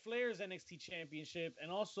Charlotte Flair's NXT Championship,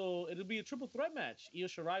 and also it'll be a triple threat match. Io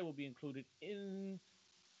Shirai will be included in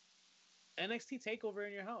NXT Takeover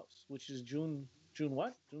in Your House, which is June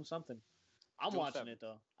what? June something. I'm June watching 7th. it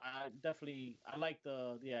though. I like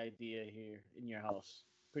the idea here in Your House.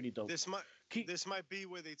 Pretty dope. This might be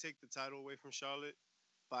where they take the title away from Charlotte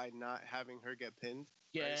by not having her get pinned.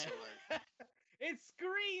 Yeah. Right? So like, it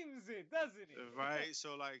screams it, doesn't it? right.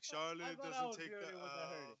 So like Charlotte I doesn't was take the the. only one that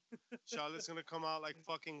heard it. Charlotte's gonna come out like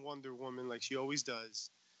fucking Wonder Woman, like she always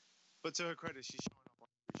does. But to her credit, she's showing up on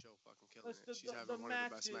every show, fucking killing it. She's having one of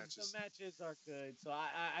the best matches. The matches are good, so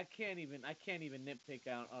I can't even nitpick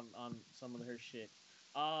out on some of her shit.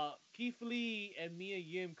 Keith Lee and Mia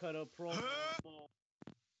Yim cut a promo.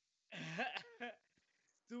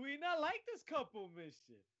 Do we not like this couple,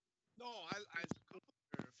 Mister? No, I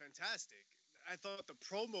they're fantastic. I thought the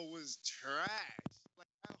promo was trash. Like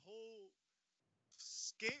that whole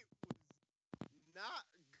skit was not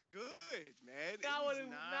good, man. Not what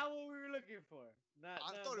we were looking for.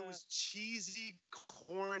 I thought it was cheesy,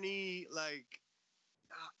 corny, like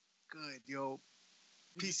not good, yo.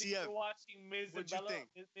 PCF. We're watching Miz What'd and you Bella,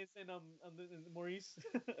 think? Miz and Maurice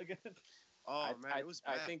again. Oh man, it was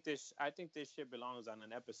bad. I think this shit belongs on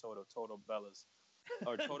an episode of Total Bellas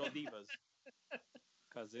or Total Divas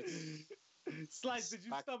because it's. Slice, did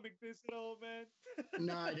you stomach this at all, man?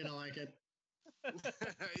 No, I didn't like it. It's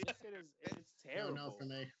terrible. No for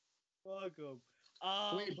me. Welcome.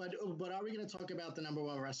 Wait, but are we going to talk about the number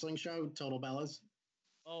one wrestling show, Total Bellas?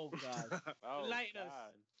 Oh God! Oh, Enlighten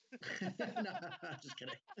us. No, just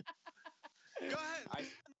kidding. Go ahead.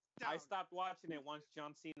 I stopped watching it once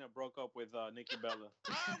John Cena broke up with Nikki Bella.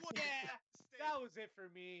 Yeah, that was it for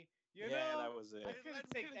me. You know, that was it. I couldn't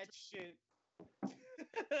take that shit.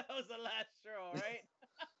 That was the last straw, right?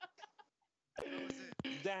 That was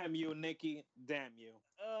it. Damn you, Nikki. Damn you.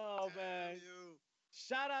 Oh man!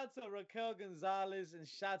 Shout out to Raquel Gonzalez and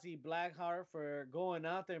Shotzi Blackheart for going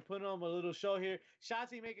out there and putting on a little show here.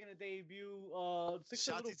 Shotzi making a debut.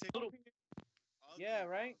 Yeah,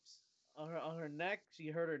 right. On her neck, she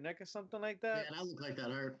hurt her neck or something like that. Yeah, that looked like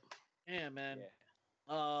that hurt. Yeah, man.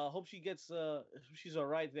 Yeah. Hope she gets. She's all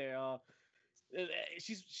right there.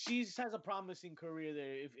 She has a promising career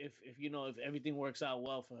there. If everything works out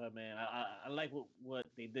well for her, man. I like what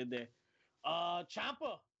they did there.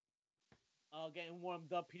 Ciampa. Getting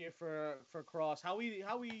warmed up here for Cross. How we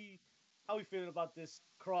feeling about this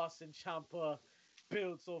Cross and Ciampa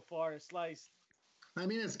build so far? Slice. I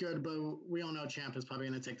mean, it's good, but we all know Champ is probably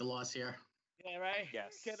going to take the loss here. Yeah, right?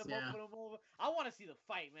 Yes. Get them up, put them over. I want to see the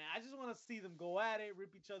fight, man. I just want to see them go at it,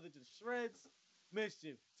 rip each other to shreds.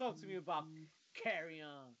 Mischief, talk to me about Carry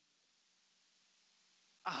On.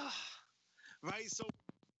 Right? So,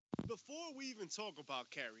 before we even talk about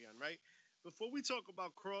Carry On, right? Before we talk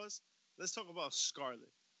about Cross, let's talk about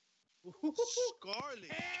Scarlett. Scarlett.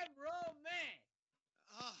 Cameraman.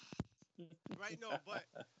 Right? No,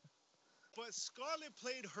 but Scarlett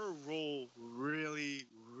played her role really,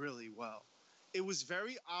 really well. It was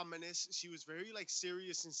very ominous. She was very like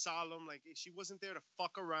serious and solemn. Like she wasn't there to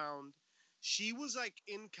fuck around. She was like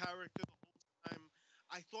in character the whole time.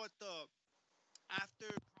 I thought after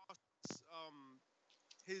Cross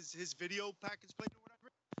his video package played or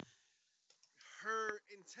whatever, her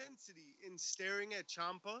intensity in staring at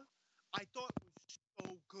Ciampa, I thought was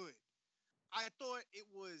so good. I thought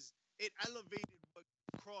it elevated what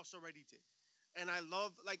Cross already did. And I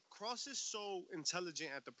love, like, Cross is so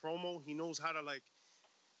intelligent at the promo. He knows how to, like,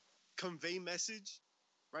 convey message,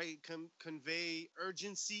 right? Convey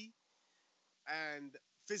urgency and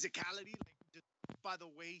physicality, like just by the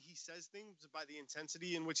way he says things, by the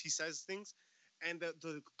intensity in which he says things, and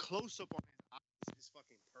the close up on his eyes is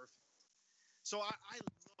fucking perfect. So I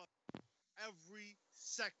love every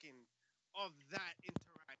second of that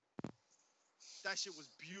interaction. That shit was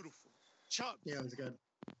beautiful. Chubbs, Yeah, it was good.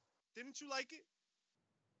 didn't you like it?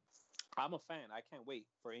 I'm a fan. I can't wait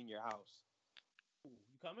for In Your House. Ooh,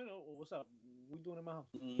 you coming or what's up? We doing in my house?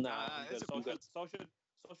 Nah, I'm it's good. a cool-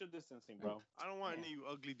 Social distancing, bro. I don't want Yeah. any of you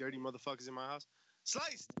ugly, dirty motherfuckers in my house.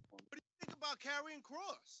 Sliced, what do you think about carrying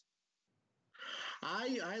Cross?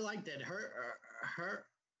 I liked it.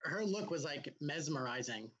 Her look was like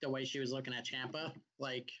mesmerizing. The way she was looking at Champa,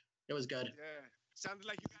 like it was good. Yeah, sounded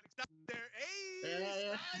like you got excited there. Hey,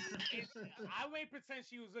 Yeah, Slice. I wouldn't pretend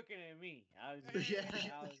she was looking at me. I was just, Yeah.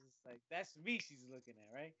 I was just like, that's me she's looking at,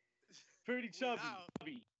 right? Pretty We chubby. out.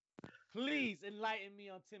 Please enlighten me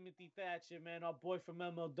on Timothy Thatcher, man, our boy from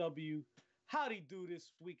MLW. How'd he do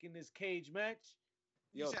this week in this cage match?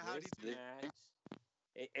 You Yo, said how'd this he do? match,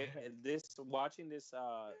 watching this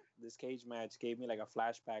cage match gave me like a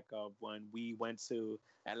flashback of when we went to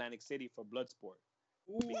Atlantic City for Bloodsport.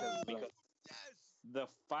 Because Ooh, the, yes. the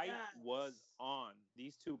fight Yes. was on.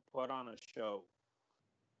 These two put on a show,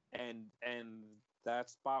 and that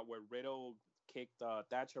spot where Riddle kicked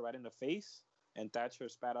Thatcher right in the face, and Thatcher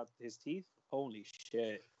spat out his teeth. Holy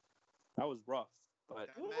shit, that was rough. But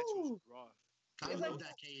That match was Ooh. rough. I It's love like-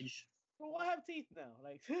 that cage. Well, I have teeth now.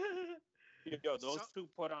 Like, yo, those So- two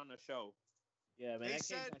put on a show. yeah, man. They that cage,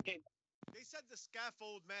 said- that cage- They said the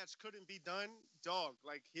scaffold match couldn't be done. Dog,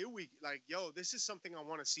 like yo, this is something I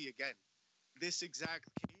want to see again. This exact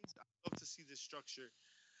cage. I'd love to see this structure.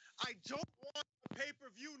 I don't want a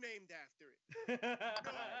pay-per-view named after it.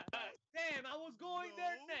 Damn, I was going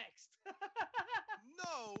there No. next.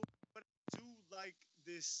 No, but I do like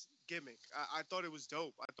this gimmick. I thought it was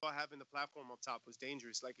dope. I thought having the platform up top was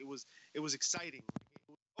dangerous. Like it was exciting.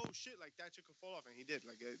 Oh shit! Like Thatcher could fall off, and he did.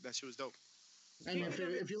 Like that shit was dope. And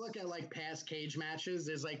if you look at like past cage matches,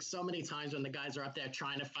 there's like so many times when the guys are up there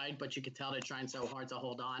trying to fight, but you could tell they're trying so hard to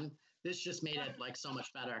hold on. This just made it like so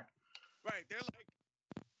much better. Right? They're like,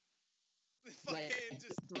 Like fucking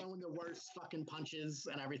just throwing the worst fucking punches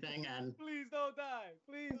and everything, and Please don't die.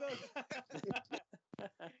 Please don't die.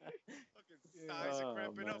 fucking Yeah. thighs are Oh,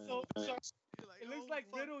 cramping up. man. So- so You're like, It looks oh, like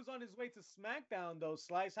fuck. Riddle's on his way to SmackDown, though.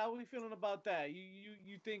 Slice, how are we feeling about that?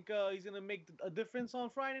 You think he's gonna make a difference on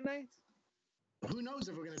Friday nights? who knows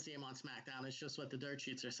if we're going to see him on SmackDown? It's just what the dirt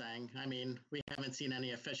sheets are saying. I mean, we haven't seen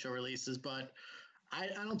any official releases, but I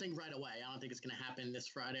don't think right away. I don't think it's going to happen this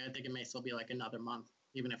Friday. I think it may still be like another month,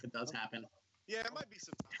 even if it does happen. Yeah, it might be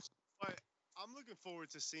some time, but I'm looking forward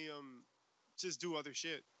to see him just do other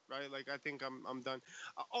shit. Right? Like I think I'm done.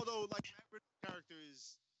 Although like Matt Riddle's character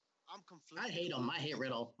is, I'm conflicted. I hate him. I hate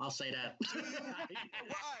Riddle. I'll say that. Why?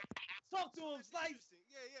 Talk to him, That's Slice. interesting.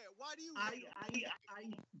 Yeah. Why do you? I, hate him?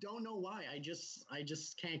 I don't know why. I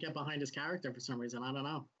just can't get behind his character for some reason. I don't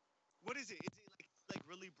know. What is it? Is it like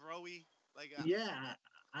really broy? Like Yeah,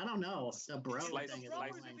 I don't know. The bro Slice- thing is Bro,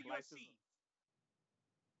 slice- is annoying. it the slices- UFC?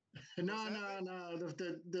 No, What's that, no,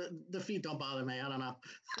 no. The feet don't bother me. I don't know.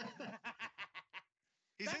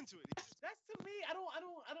 he's That- into it. That's to me.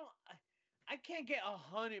 I can't get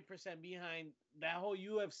 100% behind that whole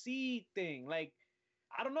UFC thing. Like,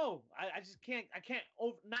 I don't know. I just can't. I can't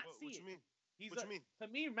not see What it. you mean? He's What a- you mean? To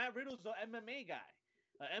me, Matt Riddle's an MMA guy,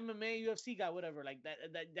 an MMA UFC guy, whatever. Like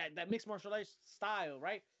that mixed martial arts style,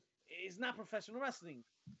 right? It's not professional wrestling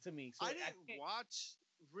to me. So I didn't can't, watch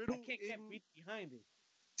I Riddle. can't get in, behind it.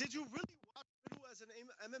 Did you really watch Riddle as an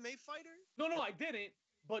MMA fighter? No, I didn't.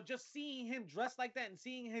 But just seeing him dressed like that and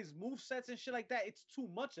seeing his move sets and shit like that, it's too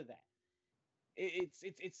much of that.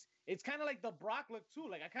 It's kind of like the Brock look too.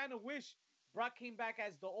 Like I kind of wish Brock came back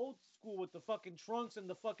as the old school with the fucking trunks and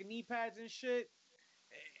the fucking knee pads and shit.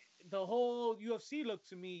 The whole UFC look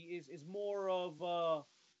to me is more of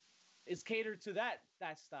is catered to that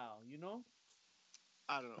style, you know?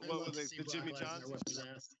 I don't know. I'd What love was to it? see The Brock Jimmy Lesnar Johnson? whip his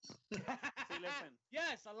ass. See, listen.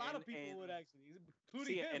 Yes, a lot of And- people and- would actually,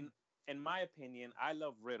 including See, him. in my opinion, I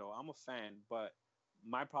love Riddle. I'm a fan, but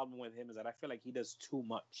my problem with him is that I feel like he does too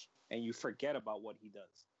much, and you forget about what he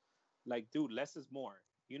does. Like, dude, less is more.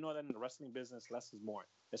 You know that in the wrestling business, less is more,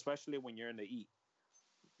 especially when you're in the E.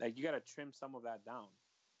 Like, you gotta trim some of that down.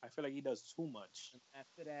 I feel like he does too much. And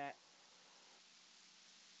after that,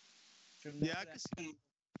 Yeah, I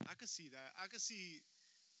could see that. I could see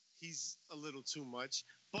he's a little too much,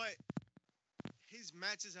 but his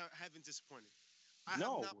matches haven't disappointed. I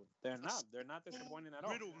No, have not they're not. They're not disappointing at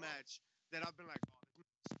all. Riddle match that I've been like, oh, this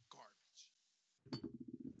match is garbage.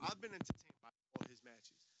 I've been entertained by all his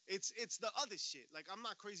matches. It's the other shit. Like I'm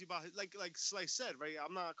not crazy about his, like Slice said, right?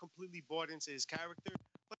 I'm not completely bought into his character,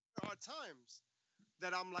 but there are times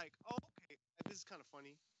that I'm like, oh, okay, this is kind of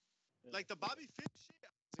funny. Like the Bobby Fish shit, I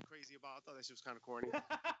wasn't crazy about. I thought that shit was kind of corny.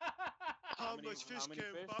 How much fish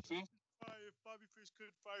can Bobby fry if Bobby Fish could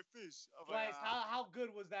fry fish? Slice, how good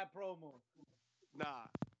was that promo? Nah.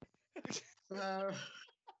 That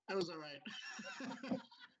was all right.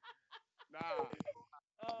 Nah.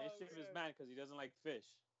 Mischief is mad because he doesn't like fish.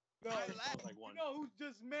 No, like one. You know who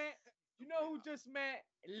just met? You know who just met?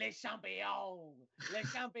 Le Champion. Le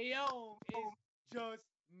Champion is just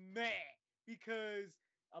mad because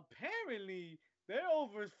apparently they're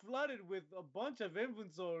over flooded with a bunch of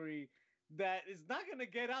inventory that is not gonna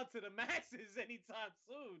get out to the masses anytime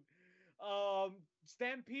soon.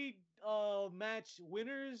 Stampede match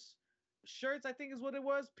winners shirts, I think is what it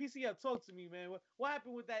was. PCF, talk to me, man. What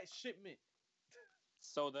happened with that shipment?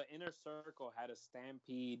 So the Inner Circle had a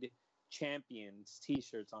Stampede Champions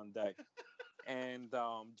T-shirts on deck, and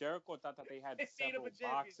Jericho thought that they had several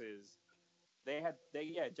boxes.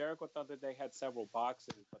 Jericho thought that they had several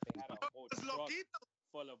boxes, but they had a whole truck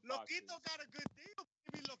full of boxes. Loquito got a good deal,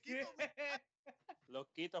 baby. Loquito.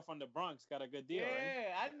 Loquito from the Bronx got a good deal, right?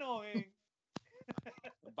 Yeah, I know him.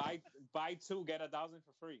 buy two, get 1,000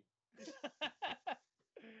 for free.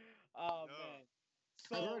 Oh man.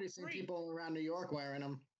 So I've already seen people around New York wearing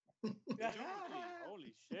them.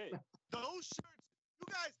 Holy shit. Those shirts, you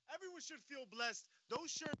guys, everyone should feel blessed. Those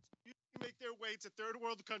shirts usually make their way to third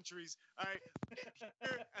world countries, all right?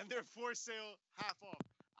 And they're for sale half off.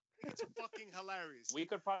 I think it's fucking hilarious. We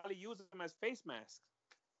could probably use them as face masks.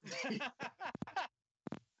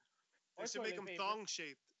 They should make them thong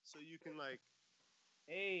shaped so you can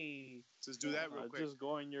hey. Just do that real quick. Just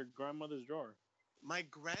go in your grandmother's drawer. My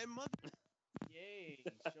grandmother? Yay,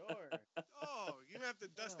 sure. Oh, you have to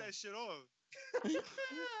dust that shit off.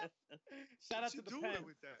 Shout out to the pen.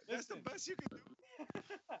 With that? That's the best you can do.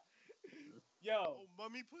 Yo, oh,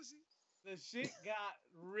 mummy pussy. The shit got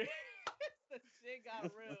real. The shit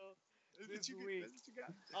got real this week.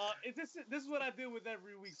 This is what I deal with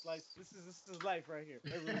every week, Slice. This is life right here.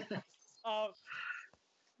 Every week.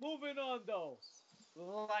 Moving on though,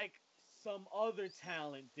 like some other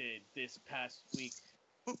talent did this past week.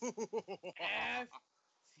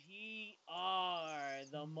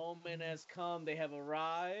 FTR, the moment has come. They have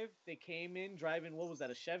arrived. They came in driving, what was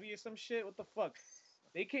that, a Chevy or some shit? What the fuck?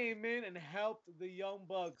 They came in and helped the Young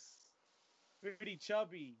Bucks. Pretty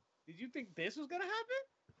chubby. Did you think this was gonna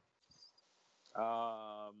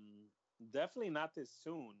happen? Definitely not this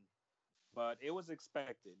soon, but it was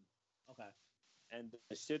expected. Okay. And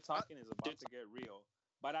the shit talking is about to get real.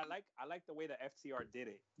 But I like the way the FTR did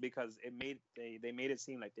it because they made it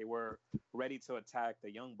seem like they were ready to attack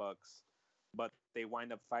the Young Bucks, but they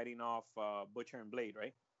wind up fighting off Butcher and Blade,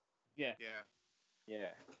 right? Yeah.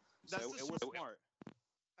 So it was smart.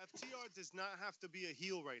 FTR does not have to be a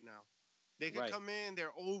heel right now. They can come in,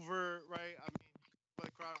 they're over, right? I mean, for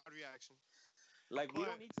the crowd reaction. Like we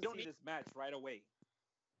don't need to see this match right away.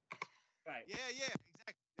 Right. Yeah,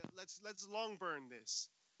 exactly. Let's long burn this.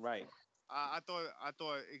 Right. I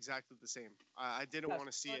thought exactly the same. I didn't want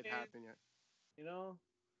to see it happen yet. You know,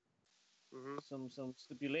 mm-hmm. some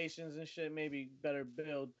stipulations and shit. Maybe better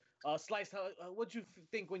build. Slice, what'd you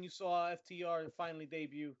think when you saw FTR finally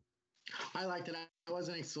debut? I liked it. I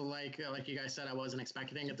wasn't like you guys said. I wasn't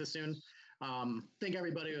expecting it this soon. I think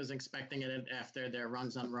everybody was expecting it after their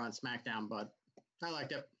runs on Raw and SmackDown, but I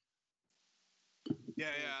liked it. Yeah.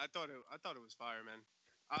 I thought it was fire, man.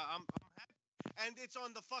 I'm happy. And it's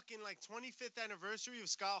on the fucking 25th anniversary of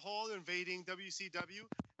Scott Hall invading WCW,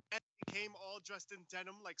 and he came all dressed in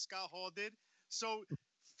denim like Scott Hall did. So,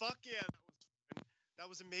 fuck yeah, that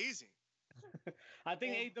was amazing. I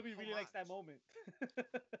think AEW really likes that moment.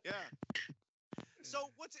 Yeah.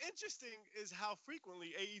 So what's interesting is how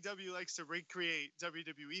frequently AEW likes to recreate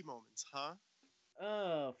WWE moments, huh?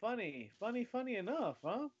 Oh, funny enough,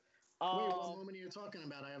 huh? Wait, what moment are you talking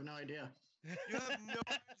about? I have no idea. You have no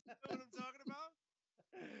idea what I'm talking about?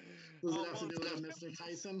 Does it have to do with Mr.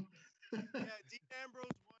 Tyson? Yeah, Dean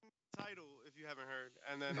Ambrose won the title, if you haven't heard.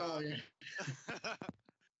 And then yeah.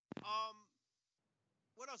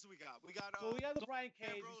 what else do we got? We got we got the Brian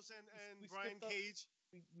Cage. Ambrose and Brian Cage.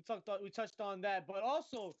 We touched on that, but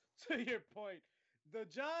also to your point, the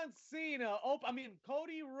John Cena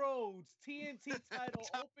Cody Rhodes TNT title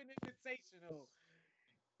Open Invitational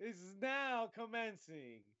is now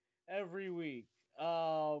commencing every week.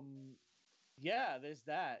 Yeah, there's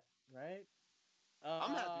that, right?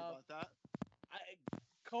 I'm happy about that.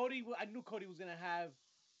 I knew Cody was gonna have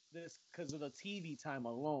this because of the TV time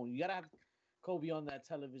alone. You gotta have Kobe on that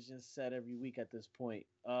television set every week at this point.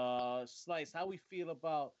 Slice, how we feel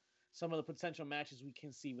about some of the potential matches we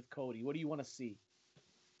can see with Cody? What do you want to see?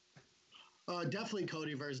 Definitely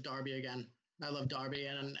Cody versus Darby again. I love Darby,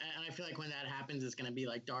 and I feel like when that happens, it's going to be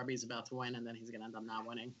like Darby's about to win, and then he's going to end up not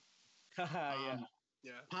winning. Yeah.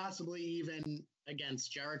 Yeah. Possibly even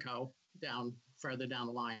against Jericho further down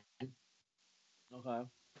the line. Okay.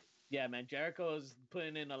 Yeah, man. Jericho's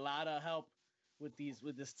putting in a lot of help with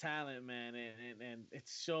this talent, man, and it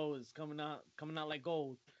shows coming out like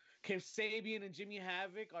gold. Kip Sabian and Jimmy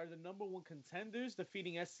Havoc are the number one contenders,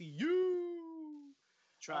 defeating SCU.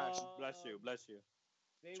 Trash. Bless you.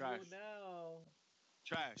 They Trash. will now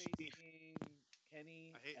Trash. facing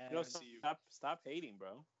Kenny. I hate and- Yo, SCU. stop hating,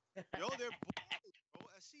 bro. Yo, they're boring, bro.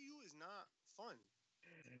 SCU is not fun.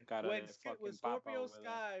 when Scorpio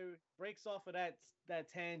Sky breaks off of that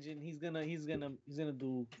tangent, he's gonna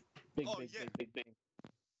do big. Yeah,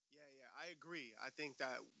 I agree. I think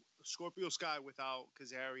that Scorpio Sky without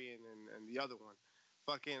Kazarian and the other one,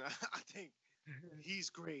 fucking, I think he's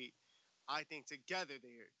great. I think together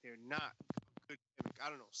they're not good. I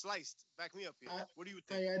don't know. Sliced. Back me up here. What do you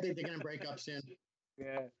think? I think they're going to break up soon.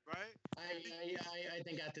 Yeah. Right? I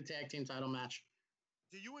think at the tag team title match.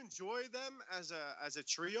 Do you enjoy them as a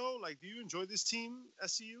trio? Like, do you enjoy this team,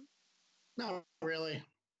 SCU? No, really.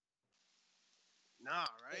 Nah,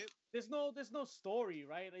 right? There's no story,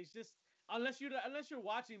 right? It's just unless you're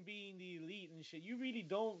watching Being the Elite and shit, you really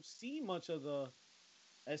don't see much of the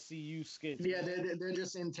SCU skits. Yeah, they're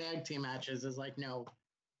just in tag team matches. There's like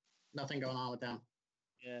nothing going on with them.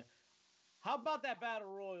 Yeah. How about that battle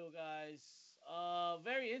royal, guys?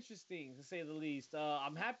 Very interesting to say the least.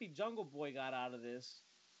 I'm happy Jungle Boy got out of this.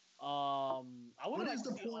 I would like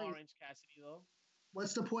to see Orange Cassidy though.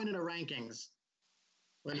 What's the point of the rankings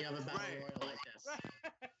when you have a battle royal like this?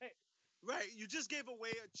 Right. You just gave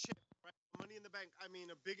away a chip, right? Money in the Bank. I mean,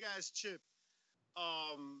 a big ass chip.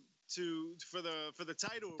 For the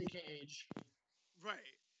title. The cage.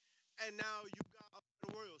 Right. And now you got a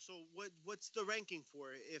battle royal. So what's the ranking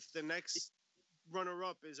for it if the next runner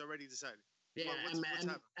up is already decided? Yeah, and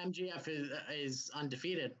MGF is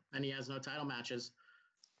undefeated and he has no title matches.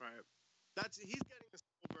 Right. He's getting a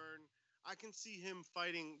slow burn. I can see him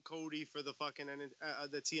fighting Cody for the fucking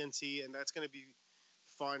the TNT, and that's gonna be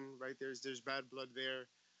fun, right? There's bad blood there.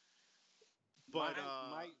 But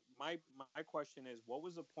my question is, what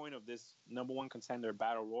was the point of this number one contender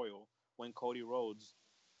battle royal when Cody Rhodes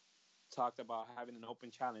talked about having an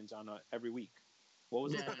open challenge on every week? What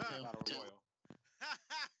was the point of the battle royal?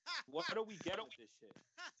 What do we get with this shit?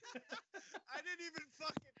 I didn't even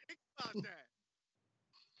fucking think about that.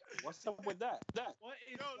 What's up with that? What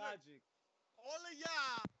is logic? Look, all of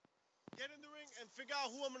y'all get in the ring and figure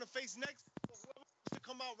out who I'm gonna face next. Whoever wants to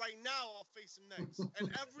come out right now, I'll face him next. And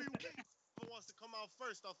every week, whoever wants to come out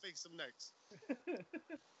first, I'll face him next.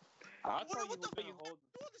 I thought you what the were gonna fuck?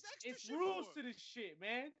 hold. It's rules to this shit,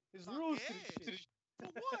 man. It's rules to this shit.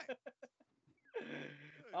 For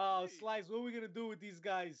what? Slice, what are we gonna do with these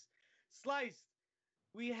guys? Slice,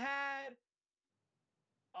 we had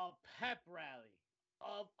a pep rally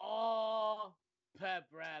of all pep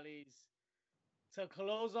rallies to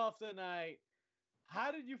close off the night.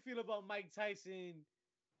 How did you feel about Mike Tyson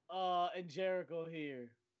and Jericho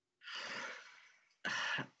here?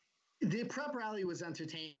 The prep rally was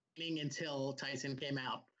entertaining until Tyson came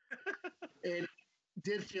out. It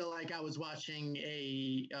did feel like I was watching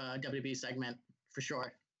a WWE segment for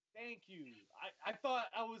sure. Thank you. I thought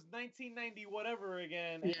I was 1990 whatever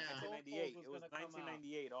again. Yeah. 1998. It was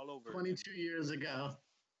 1998 all over. 22 years ago.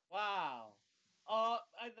 Wow.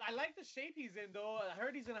 I like the shape he's in though. I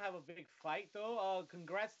heard he's gonna have a big fight though.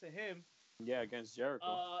 Congrats to him. Yeah, against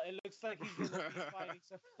Jericho. It looks like he's gonna be fighting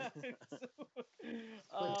sometime soon.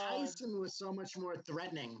 But Tyson was so much more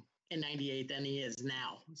threatening in '98 than he is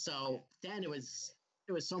now. So then it was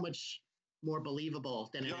so much more believable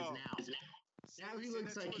than it is now. Now he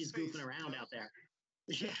looks like he's goofing around out there.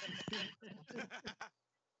 Gentlemen,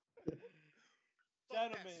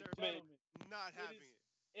 not having it.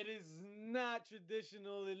 It is not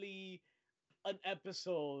traditionally an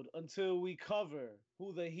episode until we cover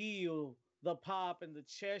who the heel, the pop, and the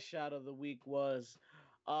chair shot of the week was.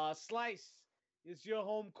 Slice, it's your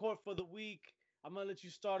home court for the week. I'm gonna let you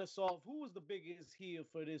start us off. Who was the biggest heel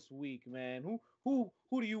for this week, man? Who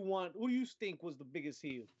do you want? Who do you think was the biggest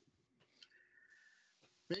heel?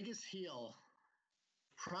 Biggest heel,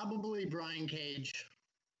 probably Brian Cage.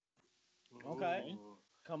 Okay,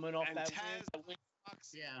 coming off and that Taz win.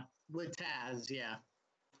 Yeah, with Taz, yeah.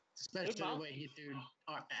 Especially the way he threw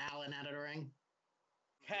Allen out of the ring.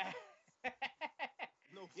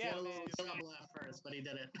 No Yeah, a fucks little given. trouble at first, but he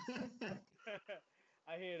did it.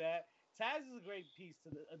 I hear that. Taz is a great piece to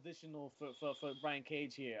the additional for Brian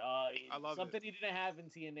Cage here. I love Something it. he didn't have in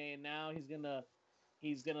TNA, and now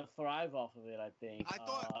he's gonna thrive off of it. I think. I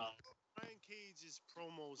thought Brian Cage's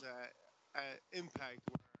promos at Impact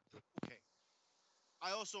were okay.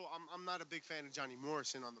 I'm not a big fan of Johnny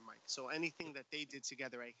Morrison on the mic, so anything that they did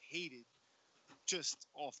together I hated just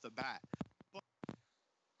off the bat. But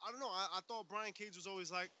I don't know. I thought Brian Cage was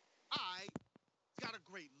always like, he's got a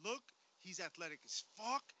great look. He's athletic as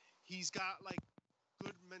fuck. He's got like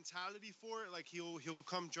good mentality for it. Like he'll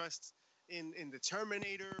come dressed in the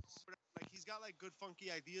Terminator. Or whatever. Like he's got like good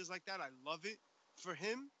funky ideas like that. I love it for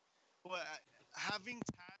him. But having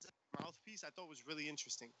Taz as a mouthpiece, I thought was really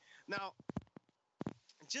interesting. Now,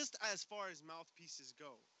 just as far as mouthpieces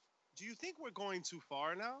go, do you think we're going too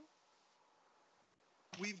far now?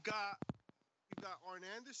 We've got Arn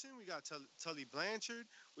Anderson, we got Tully Blanchard,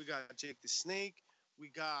 we got Jake the Snake, we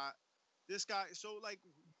got this guy. So like,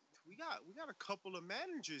 we got a couple of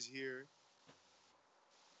managers here.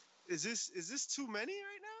 Is this too many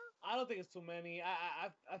right now? I don't think it's too many.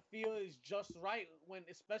 I feel it's just right when,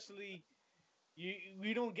 especially,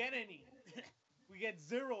 we don't get any. We get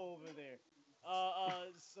zero over there.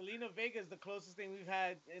 Selena Vega is the closest thing we've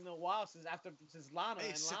had in a while since Lana.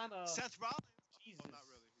 Hey, And Lana, Seth Rollins. Jesus. Oh, not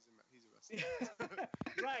really. He's a wrestler.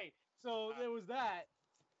 Right. So there was that.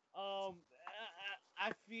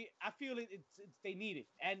 I feel it's they need it.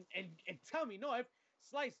 And tell me, no, if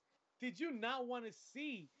Slice, did you not want to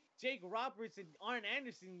see Jake Roberts and Arn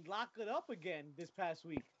Anderson lock it up again this past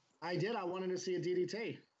week? I did. I wanted to see a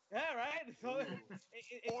DDT. Yeah, right. So it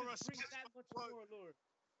Or just brings that much more allure.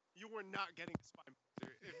 You were not getting a spine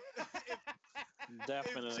buster.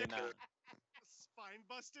 Definitely if not. Spine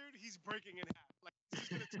bustered, he's breaking in half. Like he's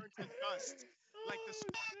just gonna turn to dust. Like the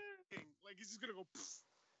King. Like he's just gonna go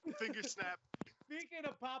poof, finger snap. Speaking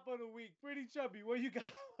of Pop of the Week, Pretty Chubby, what you got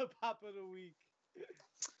for Pop of the Week?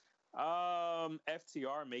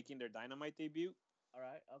 FTR making their Dynamite debut. All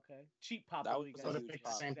right, okay. Cheap Pop That of the was Week. a Sort of huge think the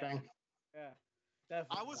pop. same thing. Yeah,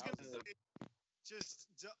 definitely. I was That gonna was say just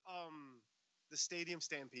the Stadium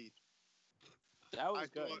Stampede. That was I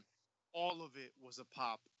good. thought all of it was a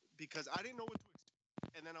pop because I didn't know what to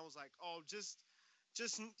expect, and then I was like, oh, just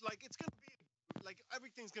like it's gonna be like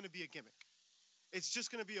everything's gonna be a gimmick. It's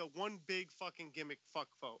just gonna be a one big fucking gimmick fuck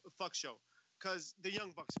show, because the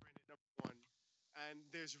Young Bucks are in it #1, and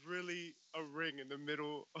there's really a ring in the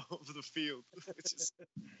middle of the field, which is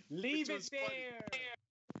Leave it was funny. there.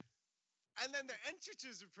 And then the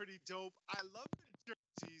entrances are pretty dope. I love the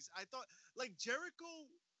jerseys. I thought like Jericho.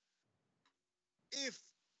 If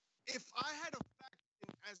I had a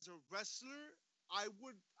faction as a wrestler, I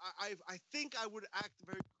think I would act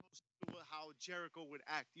very close to how Jericho would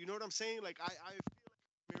act. You know what I'm saying? Like I feel like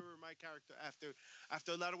I mirror my character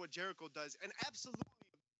after a lot of what Jericho does. And absolutely,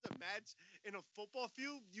 the match in a football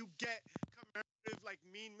field, you get commemorative, like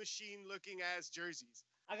Mean Machine looking ass jerseys.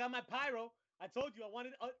 I got my pyro. I told you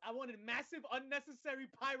I wanted massive unnecessary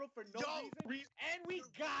pyro for no reason, and we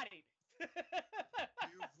got it.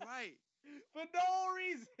 You're right. For no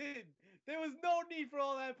reason. There was no need for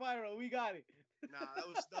all that pyro. We got it. Nah,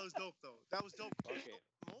 that was dope though. That was dope. Okay.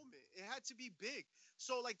 Moment. It had to be big.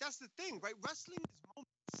 So like that's the thing, right? Wrestling is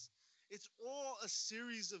moments. It's all a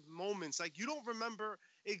series of moments. Like you don't remember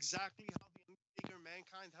exactly how the Undertaker,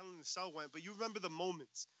 Mankind, Hell in a Cell went, but you remember the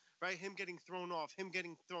moments, right? Him getting thrown off, him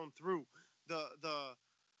getting thrown through the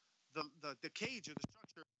cage or the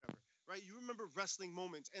structure or whatever, right? You remember wrestling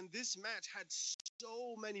moments, and this match had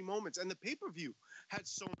so many moments, and the pay-per-view had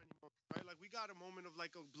so many moments, right? Like we got a moment of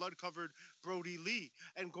like a blood-covered Brody Lee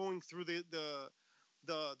and going through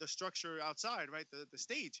the structure outside, right? The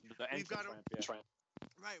stage. The We've got entrance ramp,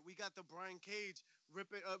 right. We got the Brian Cage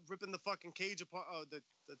ripping the fucking cage apart, the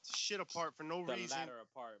shit apart for no the reason. ladder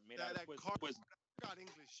apart, made out of Car Twizzlers. I forgot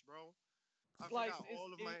English, bro. I Slice, forgot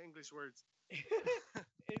all of my English words.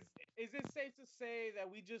 Is it safe to say that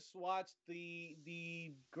we just watched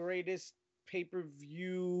the greatest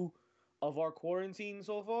pay-per-view of our quarantine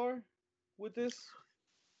so far with this?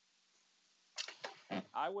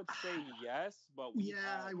 I would say yes, but we Yeah,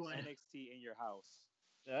 have I would. NXT in your house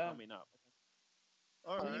Yeah. coming up.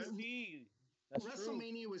 All right. NXT. That's true.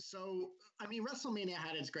 WrestleMania was so. I mean, WrestleMania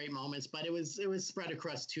had its great moments, but it was spread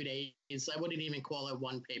across 2 days. I wouldn't even call it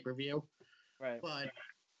one pay-per-view. Right. But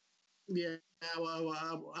yeah,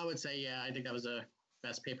 well, I would say I think that was the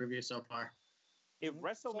best pay-per-view so far. If Mhm.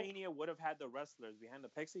 WrestleMania would have had the wrestlers behind the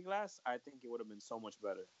plexiglass, I think it would have been so much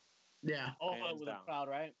better. Yeah. Oh, Hands with a down. crowd,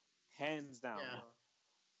 right? Hands down. Yeah.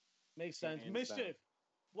 Makes sense. Hands Mischief. down.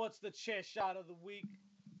 What's the chair shot of the week?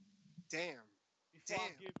 Damn. before I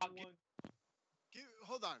Damn. give you one.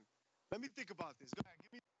 Hold on. Let me think about this. Go ahead,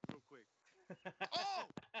 give me real quick. Oh,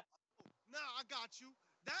 nah, I got you.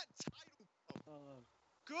 That title belt.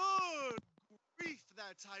 Good grief,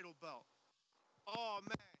 that title belt. Oh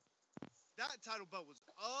man, that title belt was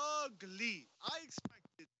ugly. I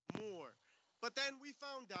expected more, but then we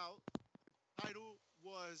found out the title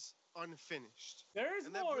was unfinished. There is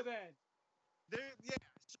And that more br- then. Yeah.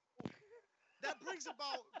 So that brings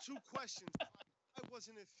about two questions. Why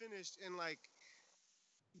wasn't it finished in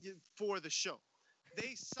for the show?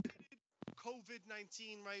 They cited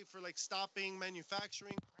COVID-19, right, for like stopping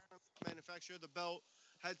manufacturing. Manufacturer of the belt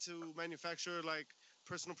had to manufacture like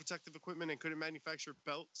personal protective equipment and couldn't manufacture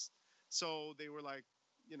belts. So they were like,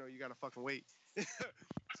 you gotta fucking wait. So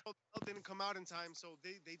the belt didn't come out in time. So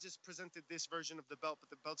they just presented this version of the belt, but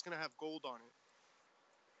the belt's gonna have gold on it.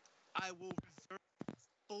 I will reserve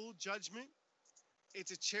full judgment.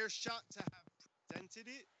 It's a chair shot to have presented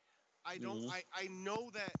it. I don't. I know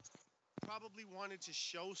that probably wanted to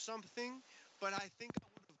show something, but I think I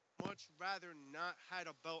would have much rather not had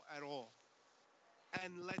a belt at all,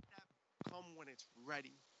 and let that come when it's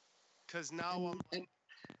ready. Cause now I'm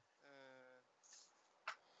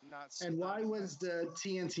not. And why not was the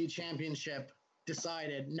TNT Championship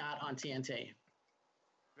decided not on TNT?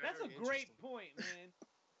 That's a great point, man.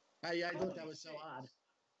 I thought that was so odd.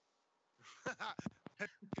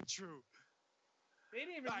 True. They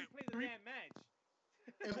didn't even replay the damn match.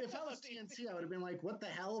 If I was TNT, I would have been like, "What the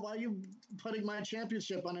hell? Why are you putting my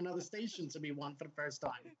championship on another station to be won for the first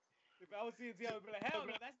time?" If I was TNT, I would be like, "Hell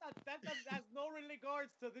no, that's no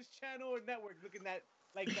regards to this channel or network looking at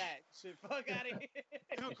like that shit. Fuck out of here."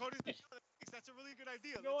 Cody's that's a really good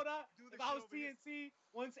idea. You know what? If I was TNT,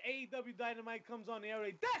 once AEW Dynamite comes on the air,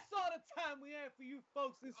 that's all the time we have for you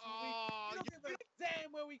folks this week. We don't give a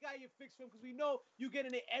damn where we got your fix from, because we know you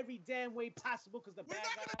getting it every damn way possible, because the bad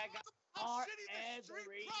guys are every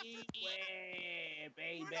way,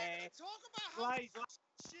 baby. We're not gonna talk about how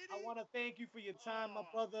shitty. I want to thank you for your time, my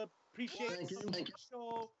brother. Appreciate the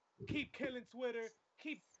show. Keep killing Twitter.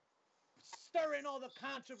 Keep stirring all the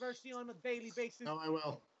controversy on a daily basis. Oh, I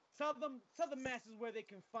will. Tell the masses where they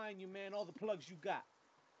can find you, man. All the plugs you got.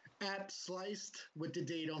 At Sliced with the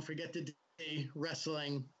D. Don't forget the D.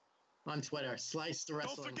 Wrestling on Twitter. Sliced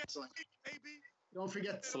Wrestling. Don't forget the D, baby. Don't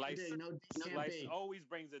forget Slice. the D. No D. Slice always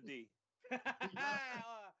brings a D.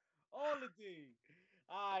 All the D.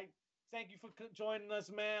 All right. Thank you for joining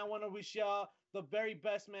us, man. I want to wish y'all the very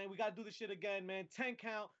best, man. We got to do this shit again, man. 10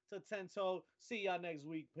 count to 10 toe. See y'all next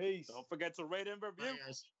week. Peace. Don't forget to rate and review. Bye,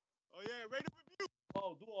 guys. Oh, yeah. Rate and review.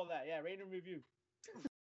 Oh, do all that. Yeah, rate and review.